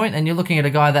at this point, and you're looking at a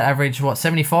guy that averaged,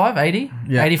 75, 80,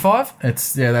 85?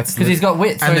 That's because he's got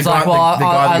wit. So and he's the guy, like, well, the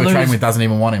guy I that we're lose. trading with doesn't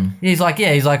even want him. He's like,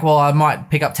 well, I might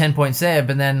pick up 10 points there,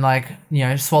 but then,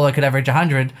 Swallow could average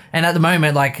 100. And at the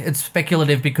moment, it's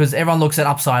speculative because everyone looks at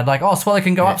upside. Swallow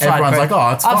can go upside. Everyone's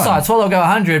like, it's upside. fine. Swallow go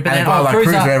 100, but and then, a guy like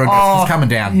Cruiser, everyone goes, he's coming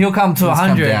down. He'll come to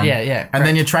 100. Yeah. And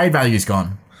then your trade value's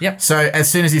gone. Yep. So as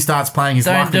soon as he starts playing his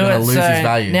luck, he's going to lose his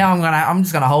value. Now I'm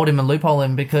just gonna hold him and loophole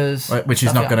him because which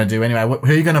he's not going to do anyway.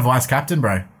 Who are you going to vice captain,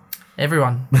 bro?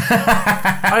 Everyone.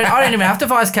 I don't even have to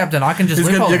vice captain. I can just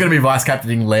loophole. You're going to be vice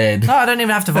captaining Laird. No, I don't even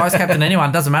have to vice captain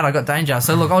anyone. Doesn't matter. I got danger.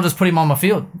 So look, I'll just put him on my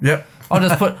field. Yep.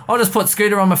 I'll just put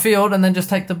Scooter on my field and then just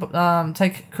take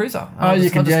Cruiser. You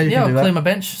can do that. Clear my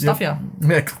bench, stuff Yeah,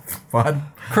 fine.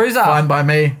 Cruiser. Fine by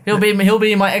me. He'll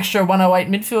be my extra 108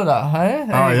 midfielder. Hey?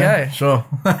 There you go. Sure.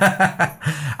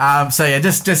 So yeah,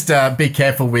 just be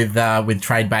careful with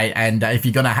trade bait, and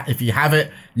if you have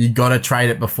it, you gotta trade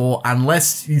it before,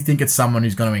 unless you think it's someone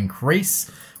who's going to increase.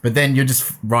 But then you're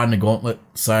just riding a gauntlet.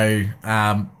 So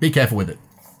be careful with it.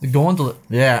 The gauntlet.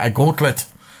 Yeah, a gauntlet.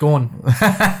 Gone.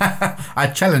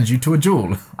 I challenge you to a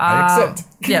duel. I accept.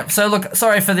 Yeah, so look,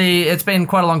 sorry it's been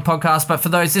quite a long podcast, but for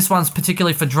this one's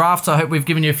particularly for drafts. I hope we've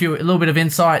given you a little bit of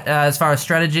insight as far as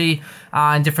strategy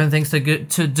and different things to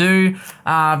do.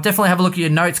 Definitely have a look at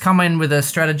your notes, come in with a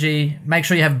strategy, make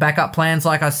sure you have backup plans,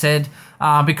 like I said,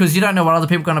 because you don't know what other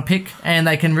people are going to pick, and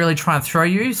they can really try and throw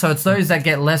you, so it's those that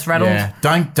get less rattled. Yeah.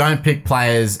 Don't pick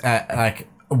players at,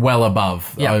 well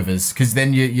above overs, because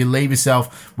then you leave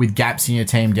yourself with gaps in your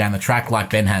team down the track like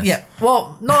Ben has. Yeah,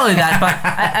 well, not only that,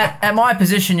 but at my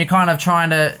position, you're kind of trying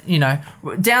to,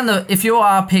 if you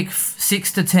are pick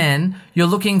 6 to 10, you're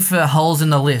looking for holes in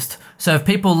the list. So if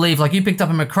people leave, like you picked up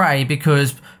a McRae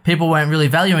because people weren't really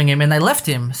valuing him and they left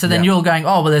him. So then you're going,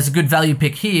 oh, well, there's a good value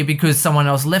pick here because someone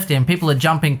else left him. People are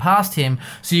jumping past him,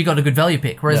 so you got a good value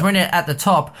pick. Whereas when you're at the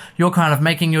top, you're kind of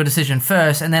making your decision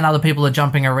first, and then other people are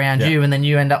jumping around you, and then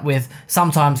you end up with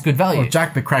sometimes good value. Well,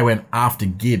 Jack McRae went after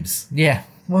Gibbs. Yeah.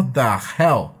 What the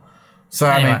hell? So,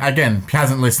 anyway. I mean, again,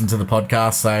 hasn't listened to the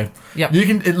podcast, so you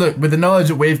can look, with the knowledge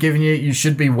that we've given you, you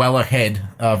should be well ahead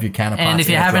of your counterparts. And if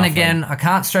you haven't, again, I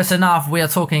can't stress enough, we are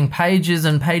talking pages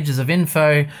and pages of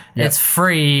info. It's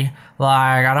free.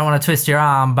 I don't want to twist your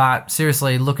arm, but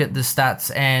seriously, look at the stats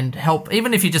and help,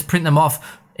 even if you just print them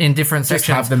off in different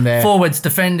sections. Have them there. Forwards,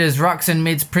 defenders, rucks and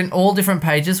mids, print all different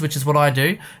pages, which is what I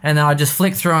do. And then I just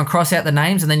flick through and cross out the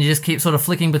names, and then you just keep sort of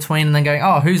flicking between and then going,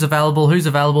 oh, who's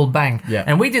available, bang. Yeah.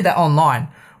 And we did that online.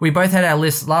 We both had our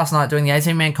lists last night doing the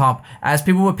 18-man comp. As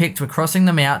people were picked, we're crossing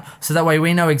them out, so that way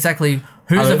we know exactly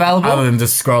who's available. Other than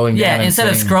just scrolling down. Yeah, instead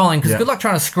of scrolling, because good luck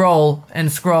trying to scroll and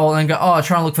go,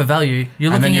 try and look for value.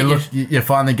 You're looking you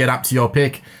finally get up to your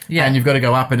pick, and you've got to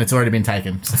go up, and it's already been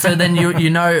taken. So then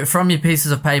you know from your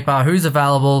pieces of paper who's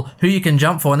available, who you can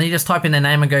jump for, and then you just type in their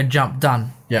name and go jump,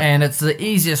 done. Yep. And it's the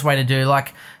easiest way to do.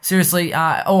 Like, seriously,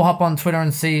 I'll hop on Twitter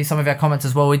and see some of our comments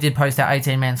as well. We did post our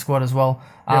 18-man squad as well.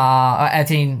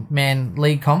 18-man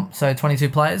league comp, so 22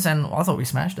 players, and I thought we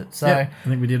smashed it. So I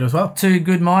think we did as well. 2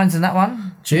 good minds in that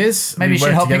one. Cheers. Maybe you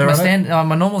should help pick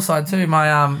my normal side too. My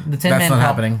the 10-man That's not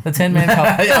happening. The 10-man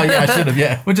cup. I should have.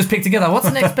 Yeah. We'll just pick together. What's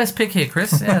the next best pick here,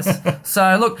 Chris? Yes.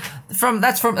 So look,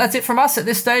 that's it from us at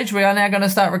this stage. We are now going to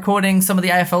start recording some of the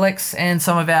AFLX and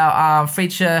some of our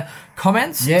feature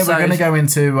comments. Yeah, we're going to go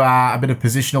into a bit of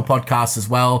positional podcasts as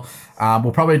well.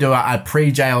 We'll probably do a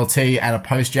pre-JLT and a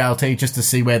post-JLT just to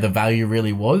see where the value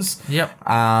really was. Yep.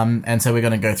 And so we're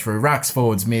going to go through rucks,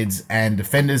 forwards, mids, and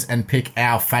defenders and pick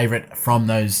our favourite from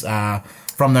those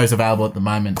available at the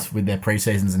moment with their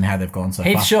pre-seasons and how they've gone so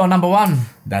far. Heath Shaw, number 1.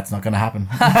 That's not going to happen.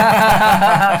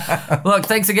 Look,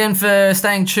 thanks again for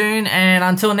staying tuned, and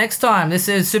until next time, this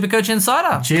is Supercoach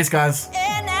Insider. Cheers, guys.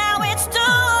 And now it's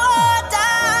done.